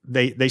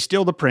 They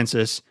steal the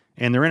princess.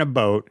 And they're in a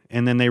boat,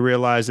 and then they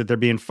realize that they're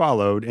being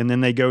followed, and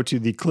then they go to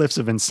the Cliffs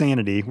of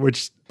Insanity,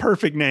 which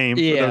perfect name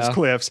for those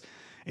cliffs.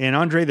 And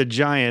Andre the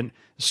Giant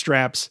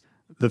straps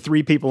the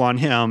 3 people on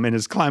him and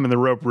is climbing the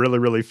rope really,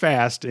 really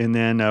fast. And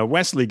then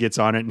Wesley gets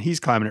on it, and he's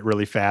climbing it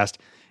really fast.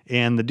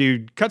 And the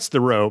dude cuts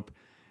the rope.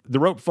 The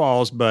rope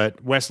falls,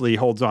 but Wesley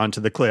holds on to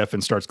the cliff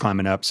and starts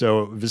climbing up.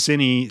 So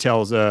Vicini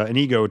tells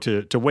Inigo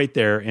to wait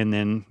there and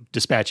then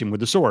dispatch him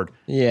with the sword.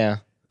 Yeah.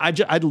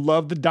 I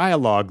love the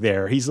dialogue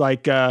there. He's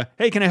like,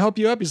 hey, can I help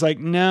you up? He's like,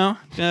 no,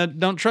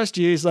 don't trust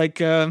you. He's like,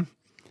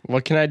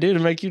 what can I do to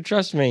make you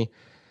trust me?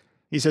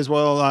 He says,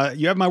 well,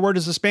 you have my word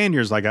as a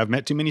Spaniard. Like, I've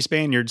met too many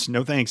Spaniards.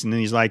 No thanks. And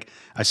then he's like,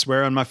 I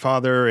swear on my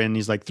father. And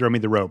he's like, throw me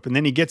the rope. And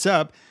then he gets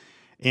up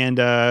and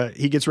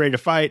he gets ready to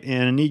fight.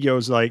 And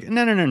Inigo's like,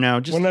 no.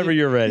 Just whenever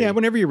you're ready. Yeah,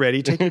 whenever you're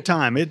ready. Take your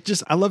time.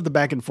 I love the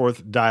back and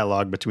forth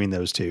dialogue between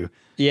those two.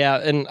 Yeah.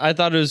 And I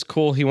thought it was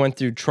cool. He went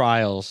through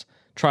trials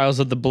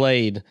of the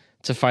blade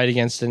to fight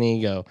against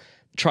Inigo,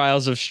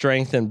 trials of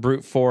strength and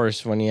brute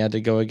force when he had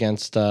to go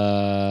against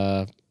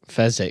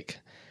Fezzik,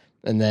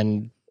 and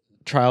then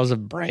trials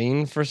of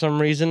brain for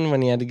some reason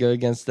when he had to go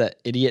against that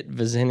idiot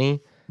Vicini.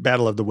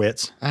 Battle of the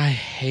Wits. I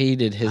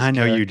hated his I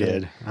know character. you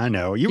did. I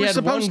know. You he were had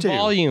supposed one to.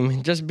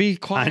 volume. Just be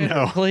quiet, I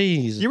know.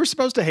 please. You were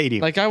supposed to hate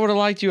him. Like, I would have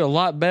liked you a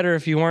lot better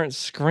if you weren't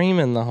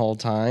screaming the whole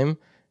time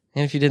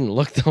and if you didn't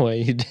look the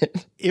way you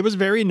did. It was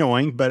very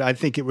annoying, but I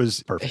think it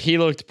was perfect. He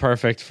looked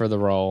perfect for the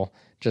role.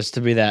 Just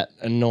to be that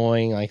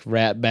annoying, like,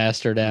 rat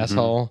bastard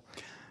asshole.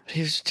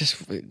 He was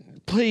just,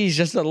 please,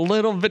 just a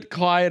little bit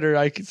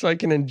quieter so I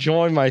can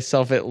enjoy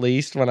myself at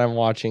least when I'm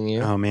watching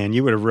you. Oh, man,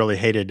 you would have really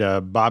hated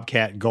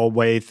Bobcat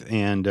Goldthwait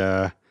and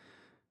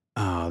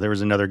there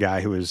was another guy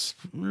who was,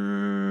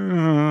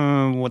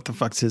 what the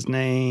fuck's his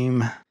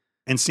name?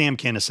 And Sam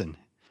Kinison.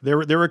 There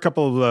were a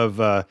couple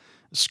of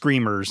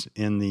screamers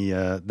in the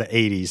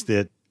 80s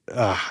that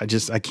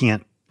I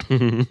can't.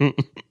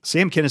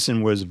 Sam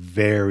Kinison was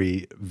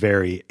very,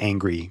 very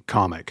angry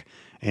comic,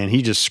 and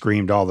he just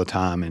screamed all the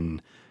time.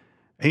 And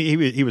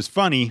he was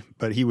funny,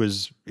 but he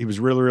was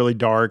really, really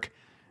dark,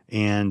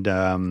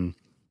 and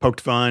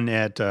poked fun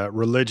at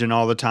religion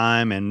all the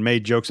time, and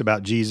made jokes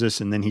about Jesus.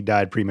 And then he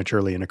died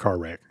prematurely in a car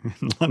wreck. A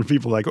lot of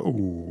people were like,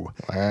 oh,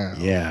 wow,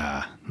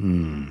 yeah,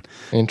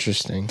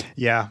 interesting.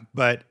 Yeah,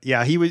 but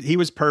yeah, he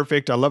was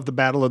perfect. I love the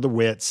Battle of the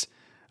Wits.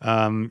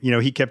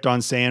 He kept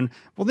on saying,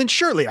 well, then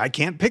surely I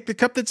can't pick the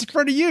cup that's in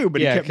front of you.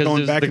 But he kept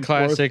going back and forth.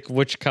 The classic,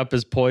 which cup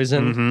is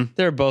poisoned? Mm-hmm.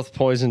 They're both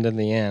poisoned in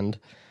the end.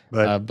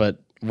 But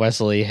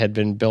Wesley had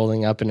been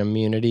building up an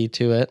immunity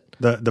to it.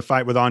 The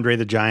fight with Andre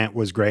the Giant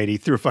was great. He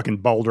threw a fucking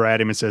boulder at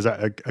him and says,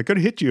 I could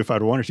have hit you if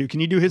I'd wanted to. Can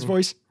you do his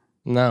voice?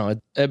 No.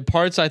 At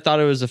parts, I thought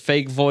it was a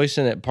fake voice,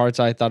 and at parts,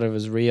 I thought it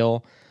was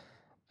real.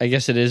 I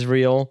guess it is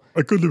real.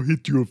 I could have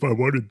hit you if I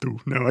wanted to.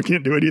 No, I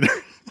can't do it either.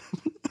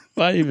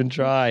 Why even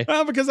try?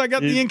 Well, because I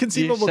got the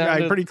inconceivable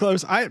guy pretty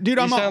close. You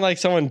sound like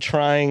someone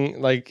trying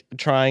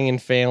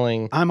and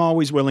failing. I'm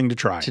always willing to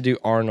try. To do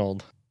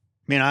Arnold.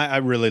 Man, I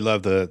really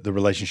love the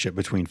relationship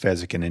between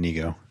Fezzik and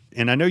Inigo.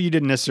 And I know you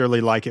didn't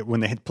necessarily like it when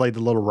they had played the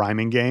little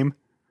rhyming game.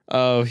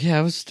 Oh, yeah,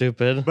 it was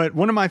stupid. But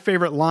one of my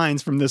favorite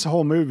lines from this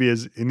whole movie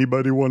is,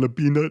 "Anybody want a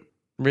peanut?"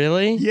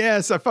 Really?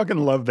 Yes, I fucking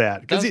love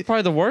that. That's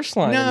probably the worst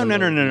line.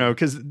 No.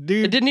 Because,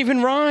 dude. It didn't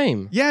even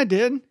rhyme. Yeah, it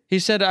did. He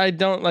said,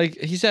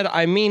 he said,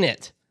 "I mean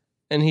it."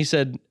 And he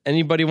said,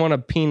 "Anybody want a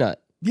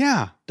peanut?"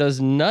 Yeah.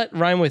 Does nut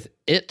rhyme with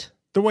it?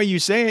 The way you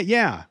say it,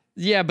 yeah.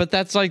 Yeah, but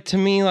that's like, to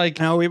me, like,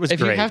 No, it was if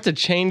great. you have to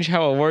change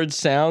how a word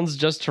sounds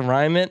just to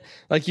rhyme it,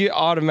 like, you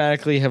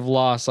automatically have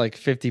lost like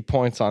 50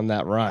 points on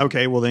that rhyme.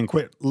 Okay, well then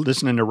quit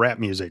listening to rap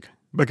music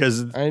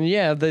because And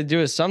yeah, they do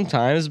it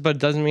sometimes, but it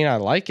doesn't mean I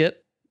like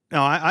it.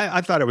 no,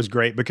 I thought it was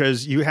great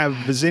because you have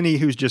Vizzini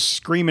who's just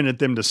screaming at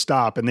them to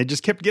stop, and they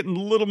just kept getting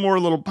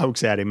little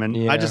pokes at him, and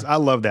Yeah. I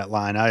love that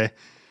line. I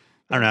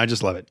don't know, I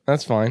just love it.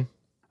 That's fine.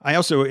 I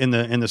also in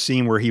the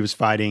scene where he was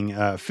fighting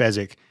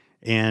Fezzik,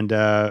 and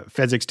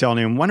Fezzik's telling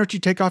him, "Why don't you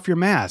take off your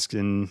mask?"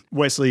 And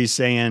Wesley's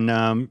saying,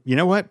 "You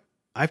know what?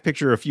 I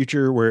picture a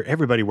future where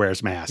everybody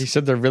wears masks." He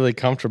said they're really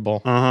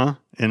comfortable.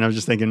 And I was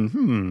just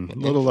thinking,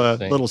 little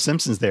Interesting.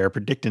 Simpsons there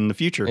predicting the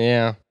future.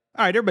 Yeah.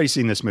 All right, everybody's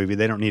seen this movie.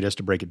 They don't need us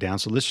to break it down.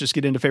 So let's just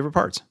get into favorite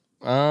parts.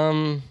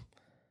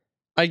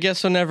 I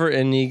guess whenever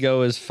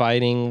Inigo is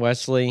fighting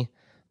Wesley,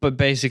 but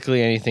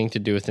basically anything to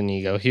do with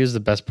Inigo, he was the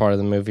best part of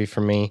the movie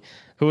for me.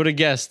 Who would have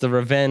guessed the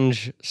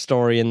revenge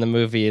story in the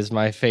movie is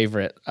my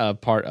favorite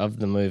part of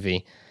the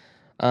movie?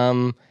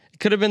 It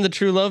could have been the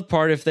true love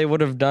part if they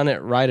would have done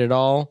it right at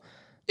all.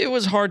 It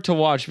was hard to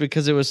watch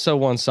because it was so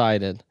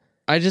one-sided.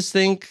 I just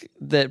think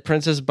that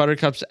Princess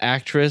Buttercup's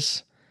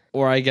actress,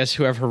 or I guess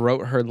whoever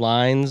wrote her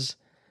lines,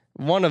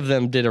 one of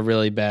them did a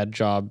really bad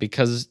job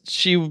because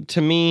she, to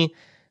me,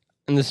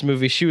 in this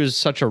movie, she was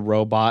such a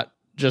robot,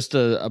 just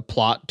a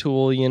plot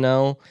tool, you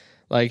know?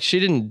 Like, she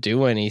didn't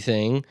do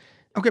anything.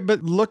 Okay,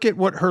 but look at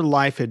what her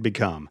life had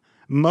become.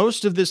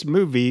 Most of this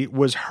movie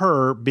was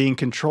her being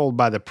controlled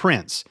by the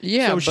prince.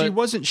 Yeah, so she but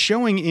wasn't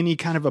showing any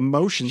kind of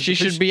emotion. she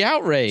should be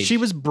outraged. She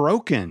was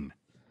broken.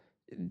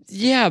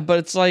 Yeah, but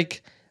it's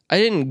like, I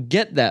didn't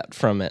get that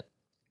from it.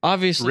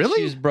 Obviously,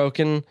 Really? she's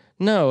broken.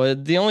 No,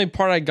 the only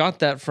part I got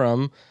that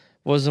from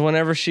was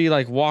whenever she,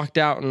 like, walked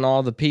out and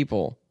all the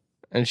people,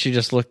 and she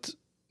just looked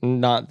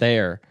not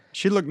there.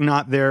 She looked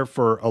not there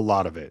for a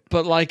lot of it.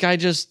 But, like,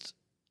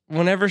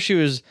 whenever she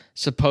was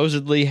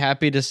supposedly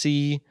happy to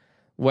see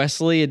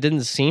Wesley, it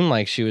didn't seem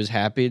like she was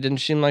happy. It didn't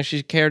seem like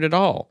she cared at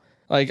all.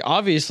 Like,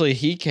 obviously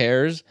he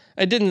cares.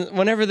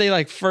 Whenever they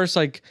like first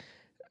like,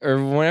 or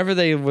whenever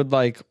they would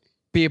like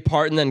be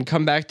apart and then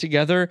come back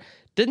together,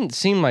 didn't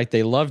seem like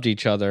they loved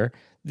each other.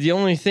 The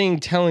only thing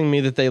telling me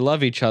that they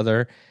love each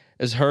other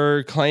is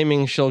her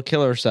claiming she'll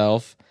kill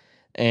herself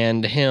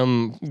and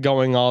him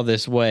going all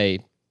this way.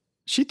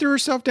 She threw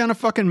herself down a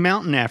fucking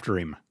mountain after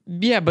him.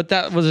 Yeah, but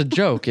that was a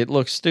joke. It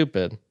looks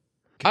stupid.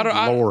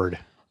 Lord.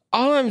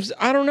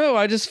 I don't know.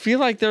 I just feel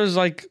like there's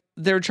like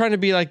they were trying to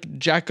be like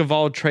Jack of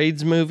all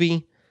trades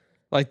movie.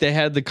 Like they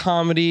had the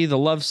comedy, the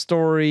love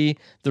story,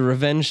 the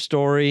revenge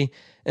story,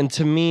 and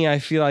to me, I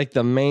feel like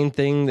the main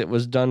thing that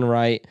was done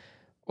right.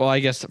 Well, I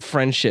guess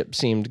friendship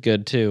seemed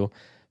good too.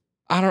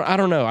 I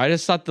don't know. I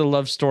just thought the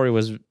love story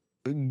was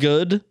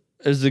good.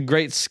 It was a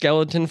great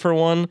skeleton for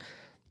one.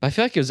 I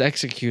feel like it was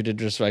executed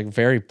just like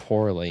very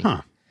poorly.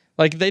 Huh.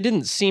 Like they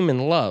didn't seem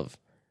in love.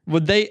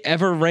 Would they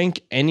ever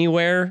rank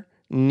anywhere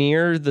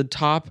near the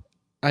top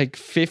like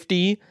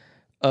 50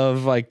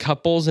 of like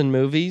couples in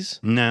movies?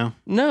 No.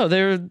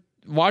 No,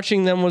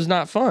 watching them was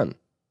not fun.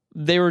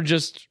 They were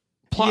just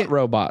plot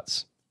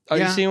robots. Are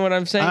you seeing what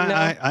I'm saying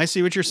now? I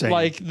see what you're saying.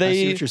 Like I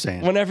see what you're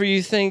saying. Whenever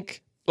you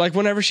think, like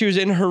whenever she was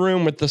in her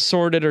room with the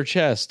sword at her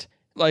chest,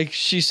 like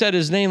she said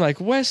his name, like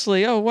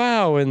Wesley. Oh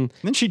wow, and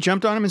Then she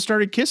jumped on him and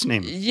started kissing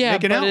him. Yeah,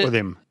 making but out with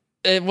him.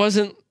 it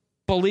wasn't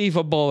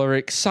believable or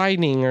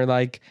exciting or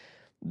like.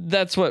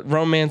 That's what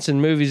romance in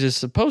movies is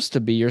supposed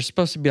to be. You're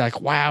supposed to be like,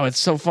 wow, it's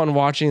so fun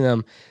watching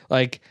them.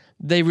 Like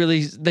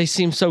they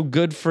seem so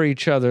good for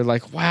each other.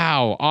 Like,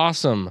 wow,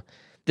 awesome.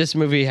 This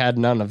movie had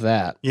none of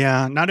that.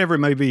 Yeah, not every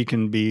movie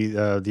can be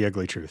the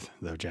ugly truth,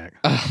 though, Jack.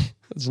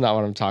 That's not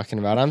what I'm talking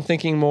about. I'm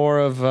thinking more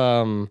of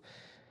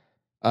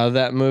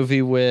that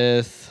movie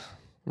with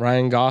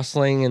Ryan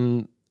Gosling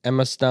and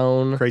Emma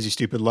Stone. Crazy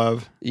Stupid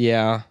Love.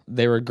 Yeah,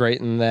 they were great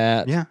in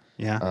that. Yeah.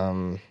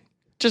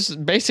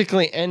 Just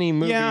basically any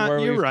movie where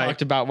we've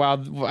talked about,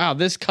 wow,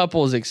 this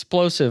couple is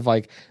explosive.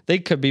 Like, they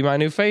could be my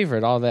new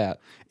favorite, all that.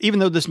 Even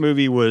though this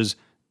movie was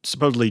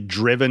supposedly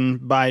driven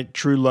by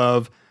true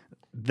love,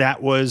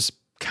 that was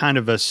kind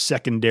of a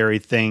secondary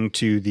thing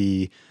to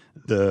the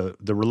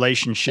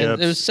relationship.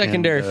 It was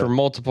secondary for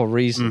multiple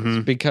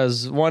reasons.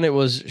 Because one, it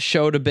was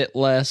showed a bit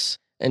less,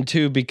 and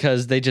two,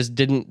 because they just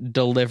didn't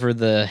deliver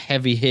the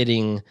heavy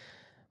hitting,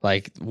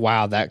 like,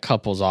 wow, that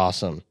couple's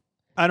awesome.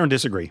 I don't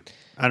disagree.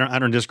 I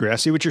don't disagree. I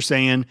see what you're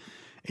saying.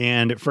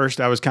 And at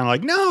first I was kind of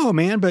like, no,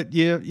 man, but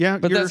yeah.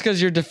 But that's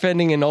because you're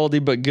defending an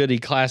oldie but goodie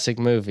classic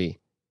movie.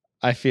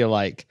 I feel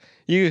like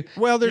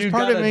there's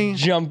part of me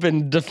jump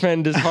and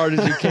defend as hard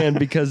as you can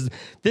because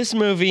this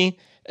movie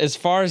as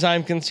far as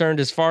I'm concerned,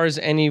 as far as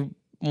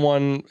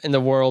anyone in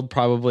the world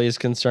probably is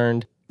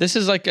concerned, this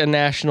is like a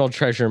national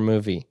treasure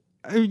movie.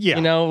 Yeah.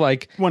 You know,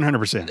 like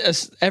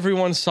 100%.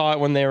 Everyone saw it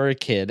when they were a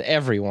kid,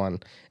 everyone,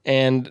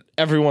 and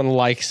everyone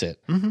likes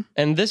it.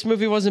 And this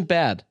movie wasn't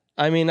bad.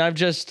 I mean,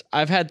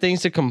 I've had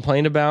things to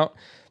complain about,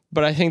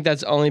 but I think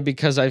that's only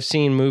because I've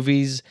seen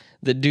movies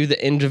that do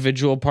the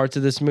individual parts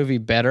of this movie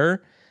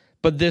better.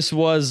 But this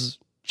was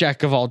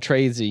jack of all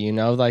tradesy, you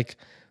know, like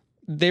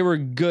they were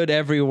good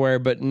everywhere,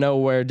 but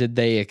nowhere did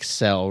they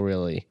excel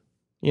really.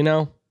 You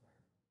know,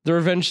 the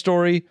revenge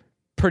story,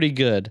 pretty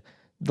good.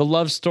 The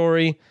love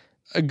story,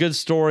 a good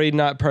story,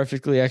 not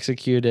perfectly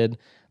executed.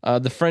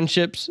 The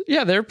friendships,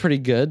 yeah, they're pretty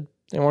good.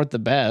 They weren't the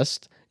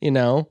best, you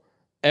know.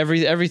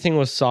 Everything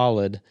was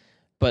solid,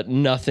 but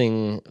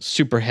nothing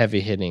super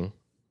heavy hitting.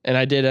 And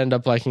I did end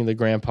up liking the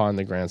grandpa and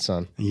the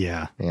grandson.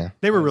 Yeah. Yeah.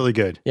 They were really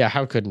good. Yeah,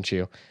 how couldn't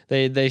you?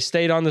 They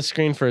stayed on the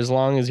screen for as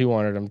long as you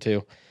wanted them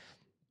to.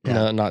 Yeah.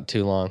 No, not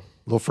too long.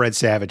 Little Fred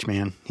Savage,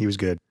 man. He was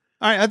good.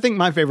 All right, I think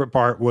my favorite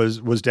part was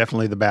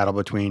definitely the battle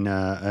between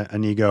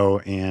Inigo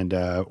and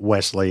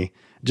Wesley.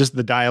 Just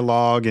the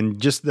dialogue and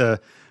just the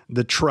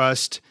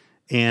trust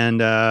and,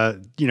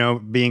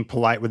 being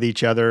polite with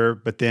each other,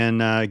 but then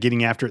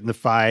getting after it in the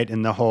fight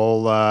and the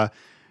whole,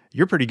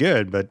 you're pretty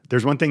good, but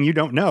there's one thing you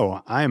don't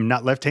know. I am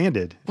not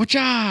left-handed.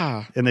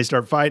 Whatcha? And they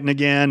start fighting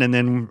again, and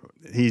then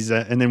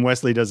and then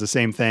Wesley does the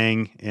same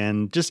thing,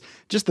 and just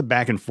the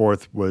back and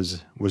forth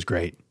was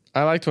great.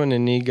 I liked when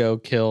Inigo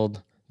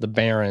killed the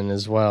Baron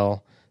as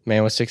well,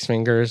 man with 6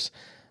 fingers.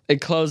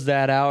 It closed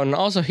that out, and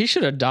also he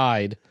should have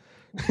died.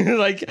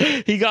 Like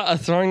he got a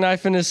throwing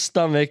knife in his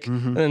stomach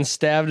and then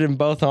stabbed in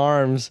both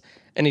arms,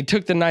 and he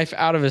took the knife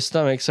out of his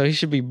stomach, so he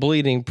should be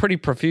bleeding pretty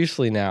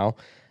profusely now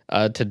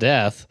to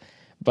death.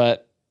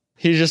 But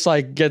he just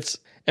like gets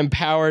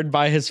empowered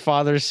by his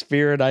father's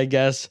spirit, I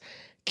guess,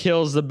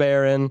 kills the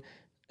Baron,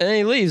 and then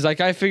he leaves. Like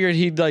I figured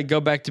he'd like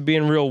go back to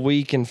being real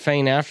weak and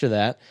faint after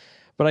that.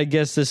 But I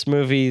guess this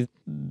movie,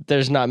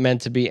 there's not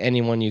meant to be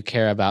anyone you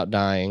care about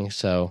dying.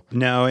 So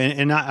no,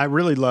 and I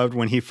really loved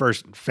when he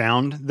first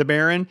found the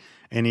Baron,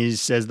 and he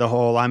says the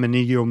whole "I'm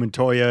Inigo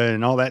Montoya"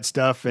 and all that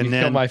stuff, and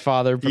then killed my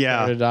father,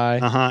 prepare to die.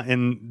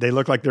 And they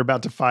look like they're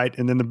about to fight,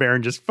 and then the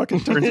Baron just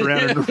fucking turns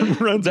around and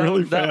runs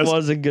really fast. That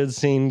was a good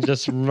scene,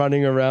 just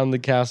running around the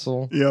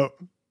castle. Yep,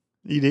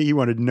 he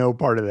wanted no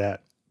part of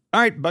that.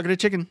 All right, bucket of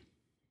chicken.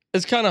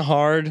 It's kind of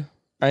hard.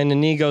 And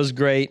Inigo's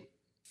great.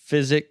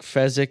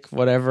 Fezzik,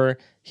 whatever.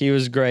 He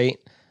was great.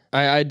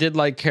 I did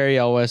like Cary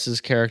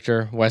Elwes's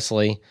character,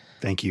 Wesley.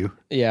 Thank you.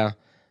 Yeah.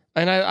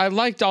 And I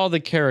liked all the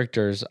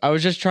characters. I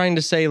was just trying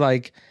to say,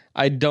 like,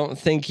 I don't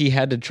think he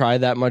had to try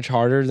that much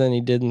harder than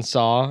he did in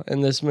Saw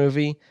in this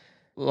movie.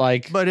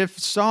 Like, but if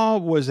Saw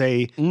was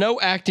no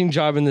acting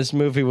job in this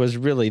movie was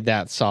really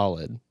that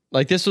solid.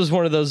 Like, this was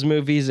one of those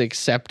movies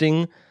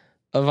accepting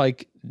of,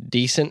 like,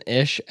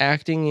 decent-ish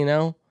acting, you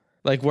know?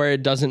 Like, where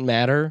it doesn't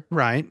matter.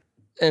 Right.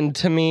 And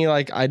to me,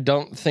 like, I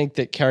don't think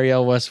that Cary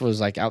Elwes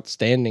was, like,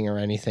 outstanding or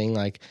anything.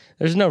 Like,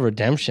 there's no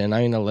redemption.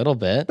 I mean, a little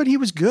bit. But he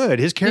was good.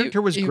 His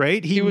character was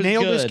great. He was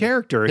nailed his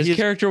character. His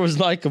character was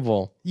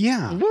likable.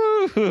 Yeah.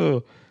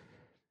 Woo!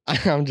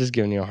 I'm just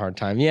giving you a hard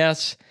time.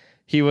 Yes,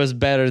 he was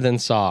better than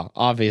Saw.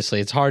 Obviously,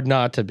 it's hard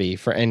not to be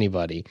for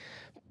anybody.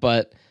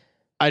 But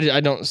I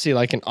don't see,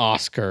 like, an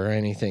Oscar or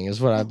anything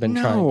is what I've been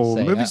trying to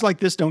say. No, movies like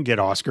this don't get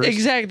Oscars.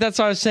 Exactly. That's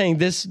what I was saying.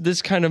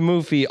 This kind of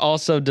movie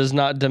also does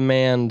not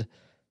demand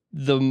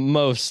the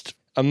most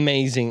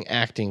amazing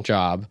acting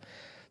job.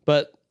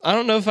 But I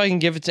don't know if I can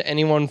give it to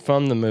anyone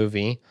from the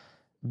movie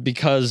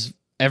because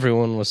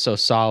everyone was so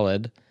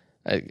solid,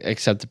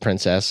 except the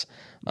princess.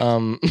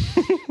 But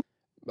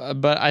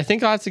I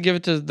think I'll have to give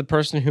it to the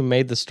person who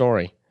made the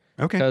story.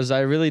 Okay. Because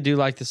I really do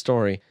like the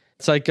story.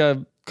 It's like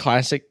a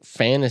classic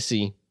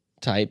fantasy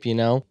type, you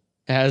know?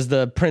 It has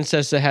the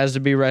princess that has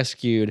to be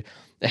rescued.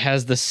 It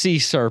has the sea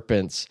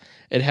serpents.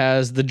 It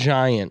has the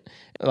giant.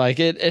 Like,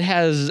 it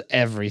has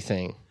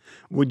everything.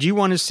 Would you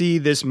want to see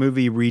this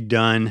movie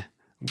redone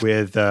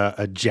with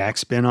a Jack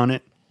spin on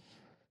it?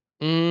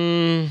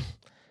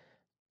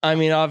 I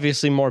mean,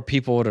 obviously more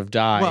people would have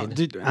died.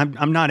 Well,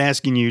 I'm not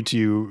asking you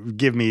to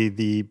give me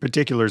the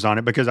particulars on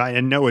it because I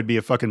know it'd be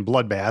a fucking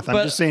bloodbath. I'm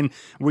just saying,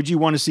 would you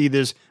want to see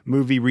this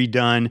movie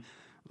redone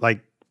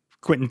like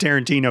Quentin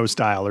Tarantino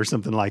style or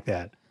something like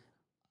that?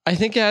 I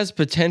think it has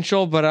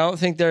potential, but I don't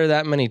think there are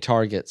that many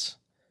targets.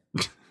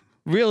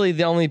 Really,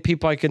 the only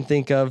people I can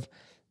think of,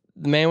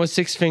 the man with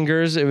 6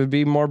 fingers, it would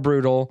be more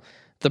brutal.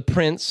 The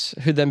prince,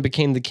 who then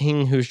became the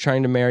king, who's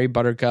trying to marry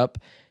Buttercup,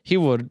 he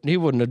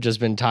wouldn't have just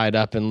been tied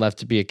up and left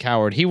to be a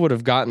coward. He would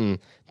have gotten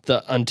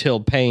the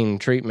until pain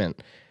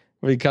treatment,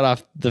 where he cut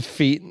off the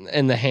feet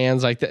and the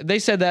hands like that. They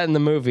said that in the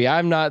movie.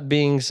 I'm not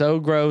being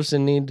so gross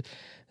and need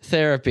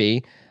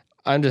therapy.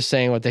 I'm just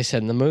saying what they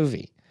said in the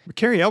movie.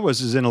 Cary Elwes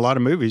is in a lot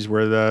of movies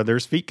where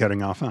there's feet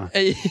cutting off, huh?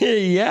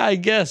 Yeah, I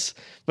guess.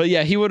 But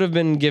yeah, he would have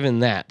been given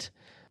that.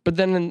 But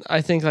then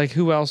I think, like,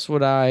 who else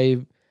would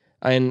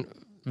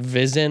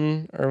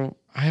Vizin, or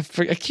I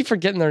keep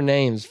forgetting their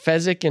names.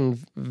 Fezzik and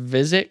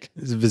Vizzik?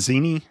 Is it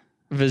Vizzini?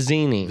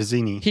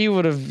 Vizzini. He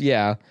would have,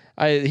 yeah.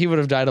 He would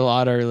have died a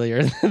lot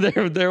earlier.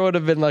 there would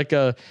have been like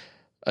a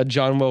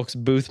John Wilkes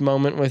Booth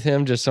moment with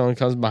him. Just someone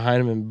comes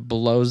behind him and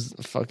blows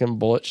the fucking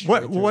bullet.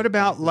 What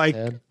about like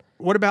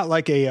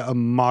a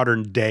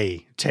modern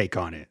day take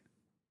on it?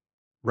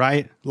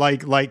 Right?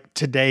 Like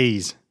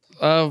today's.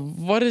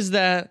 What is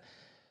that?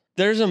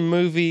 There's a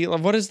movie.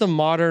 What is the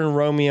modern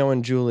Romeo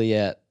and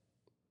Juliet?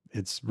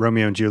 It's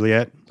Romeo and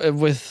Juliet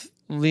with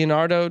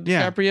Leonardo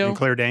DiCaprio and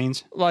Claire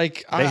Danes.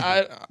 Like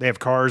they have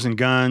cars and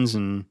guns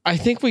and. I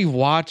think we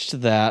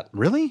watched that.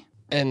 Really?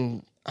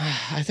 And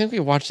I think we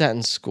watched that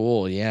in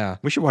school. Yeah,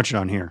 we should watch it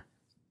on here.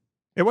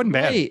 It wasn't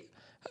bad. Wait,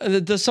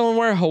 does someone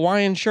wear a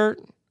Hawaiian shirt?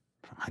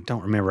 I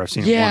don't remember. I've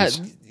seen it once.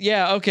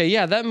 Yeah. Okay.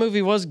 Yeah, that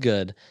movie was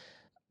good.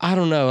 I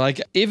don't know.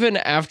 Like even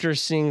after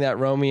seeing that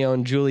Romeo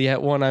and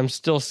Juliet one, I'm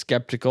still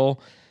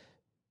skeptical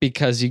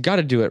because you got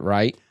to do it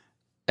right.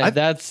 And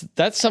that's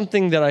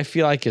something that I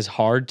feel like is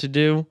hard to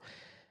do.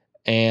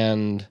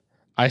 And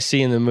I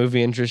see in the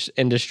movie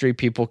industry,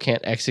 people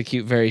can't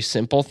execute very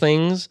simple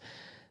things.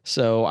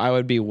 So I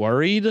would be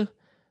worried.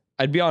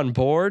 I'd be on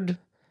board,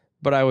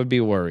 but I would be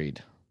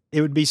worried.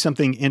 It would be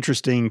something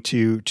interesting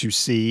to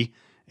see.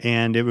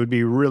 And it would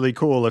be really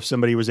cool if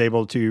somebody was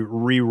able to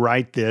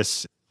rewrite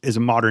this as a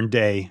modern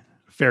day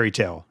fairy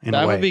tale in a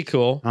way. That would be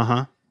cool.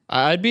 Uh-huh.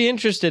 I'd be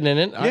interested in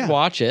it. I'd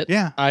watch it.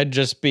 Yeah. I'd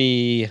just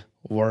be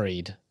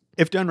worried.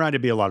 If done right,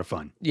 it'd be a lot of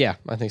fun. Yeah,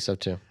 I think so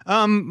too.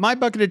 My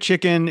bucket of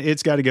chicken,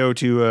 it's got to go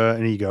to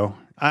Inigo.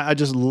 I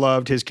just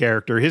loved his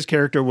character. His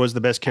character was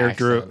the best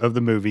character of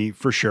the movie,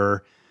 for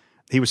sure.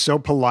 He was so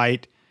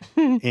polite,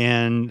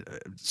 and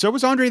so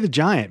was Andre the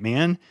Giant,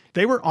 man.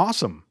 They were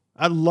awesome.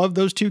 I love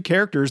those two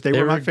characters. They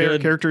were my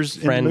favorite characters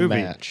in the movie.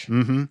 Match.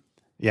 Mm-hmm.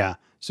 Yeah.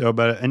 So,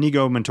 but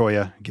Inigo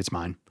Montoya gets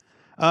mine.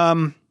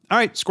 All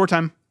right, score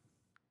time.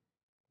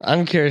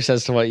 I'm curious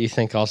as to what you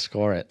think I'll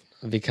score it,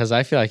 because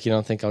I feel like you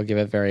don't think I'll give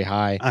it very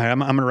high. All right, I'm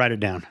going to write it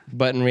down.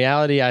 But in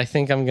reality, I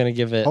think I'm going to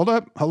give it... Hold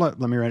up. Let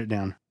me write it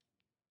down.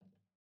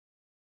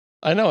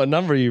 I know a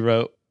number you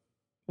wrote.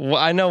 Well,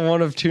 I know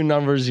one of two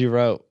numbers you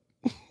wrote.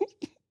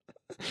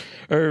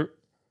 Or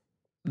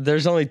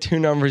there's only two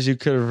numbers you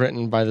could have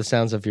written by the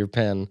sounds of your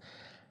pen.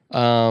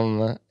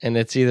 And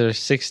it's either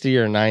 60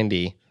 or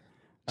 90.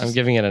 I'm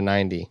giving it a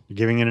 90. You're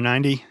giving it a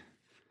 90?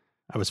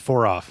 I was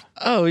 4 off.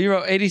 Oh, you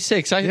wrote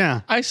 86.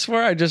 I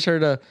swear I just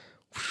heard a...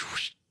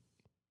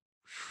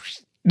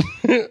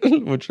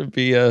 which would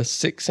be a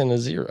 6 and a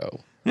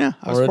 0. Yeah,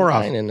 I was 4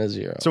 off. 9 and a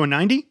 0. So a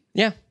 90?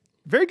 Yeah.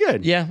 Very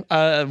good. Yeah.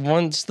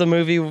 Once the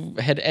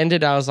movie had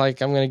ended, I was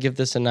like, I'm going to give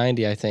this a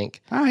 90, I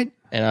think. All right.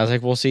 And I was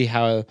like, we'll see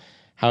how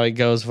it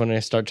goes when I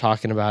start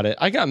talking about it.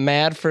 I got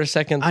mad for a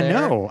second there.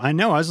 I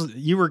know.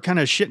 You were kind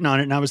of shitting on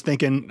it, and I was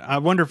thinking, I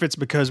wonder if it's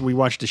because we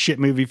watched a shit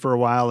movie for a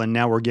while, and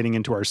now we're getting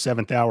into our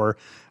 7th hour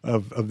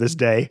of this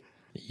day.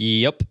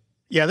 Yep.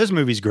 Yeah, this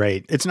movie's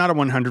great. It's not a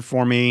 100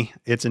 for me.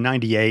 It's a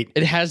 98.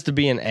 It has to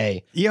be an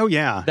A. Oh,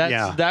 yeah.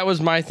 That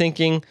was my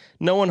thinking.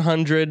 No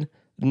 100,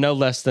 no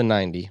less than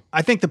 90.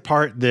 I think the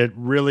part that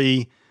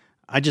really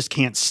I just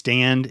can't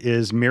stand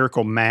is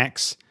Miracle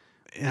Max.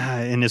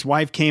 And his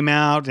wife came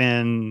out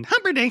and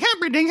Humperdinck,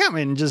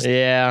 and just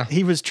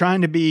he was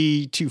trying to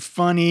be too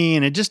funny,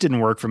 and it just didn't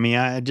work for me.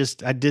 I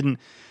don't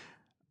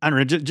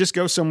know, just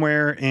go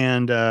somewhere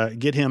and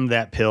get him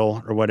that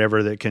pill or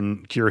whatever that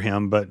can cure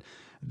him. But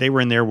they were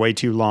in there way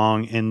too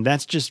long, and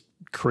that's just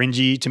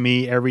cringy to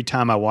me. Every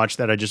time I watch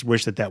that, I just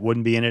wish that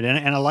wouldn't be in it.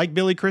 And I like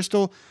Billy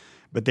Crystal,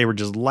 but they were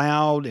just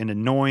loud and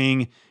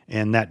annoying,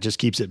 and that just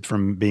keeps it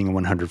from being a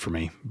 100 for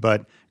me.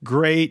 But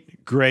great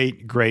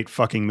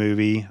fucking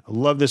movie. I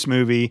love this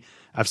movie.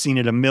 I've seen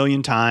it a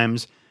million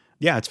times.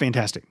 Yeah, it's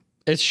fantastic.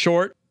 It's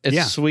short,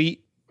 it's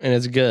sweet, and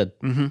it's good.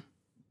 Mm-hmm.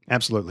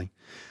 Absolutely.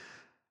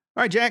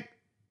 All right, Jack,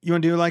 you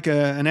want to do like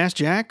an Ask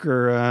Jack,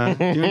 or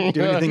do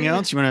anything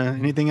else?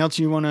 Anything else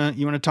you want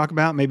to talk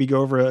about? Maybe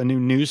go over a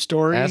new news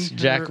story? Ask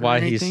Jack why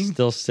he's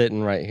still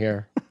sitting right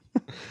here.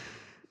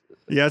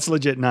 Yeah, it's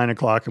legit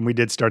 9:00, and we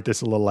did start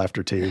this a little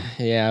after 2.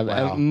 Yeah,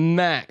 wow.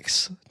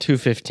 Max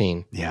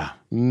 2:15. Yeah,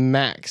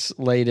 max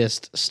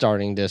latest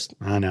starting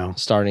I know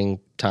starting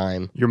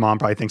time. Your mom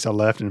probably thinks I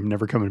left and I'm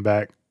never coming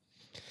back,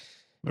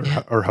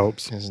 or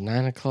hopes. It's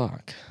 9:00. All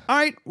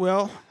right,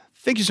 well,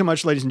 thank you so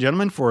much, ladies and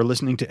gentlemen, for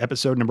listening to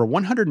episode number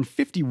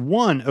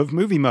 151 of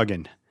Movie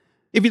Muggin'.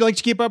 If you'd like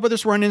to keep up with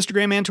us, we're on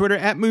Instagram and Twitter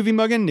at Movie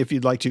Muggin'. If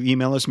you'd like to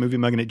email us,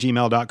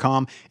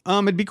 moviemuggin@gmail.com.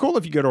 It'd be cool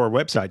if you go to our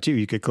website too.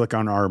 You could click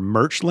on our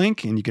merch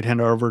link and you could head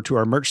over to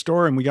our merch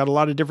store, and we got a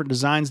lot of different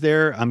designs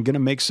there. I'm going to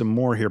make some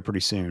more here pretty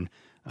soon.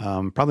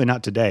 Probably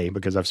not today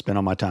because I've spent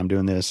all my time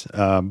doing this.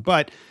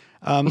 But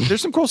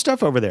there's some cool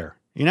stuff over there.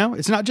 You know,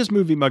 it's not just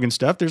Movie Muggin'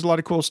 stuff. There's a lot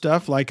of cool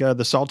stuff like the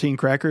saltine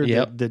cracker,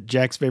 that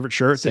Jack's favorite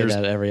shirt. There's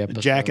that every episode.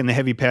 Jack and the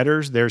Heavy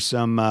Petters. There's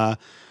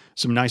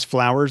some nice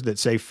flowers that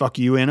say "fuck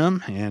you" in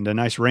them, and a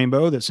nice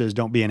rainbow that says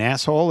 "don't be an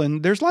asshole."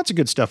 And there's lots of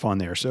good stuff on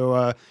there. So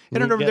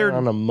head on over there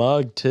on a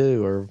mug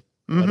too, or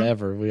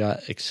whatever. We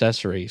got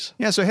accessories.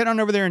 Yeah, so head on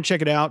over there and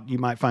check it out. You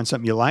might find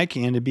something you like,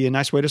 and it'd be a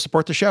nice way to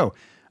support the show.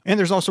 And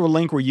there's also a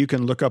link where you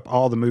can look up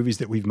all the movies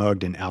that we've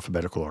mugged in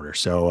alphabetical order.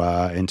 So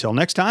until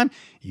next time,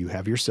 you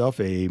have yourself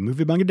a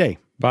movie bunga day.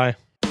 Bye.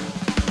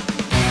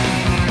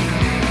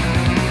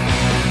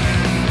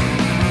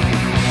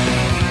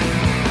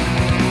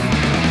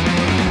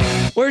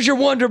 Where's your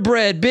Wonder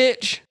Bread,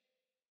 bitch?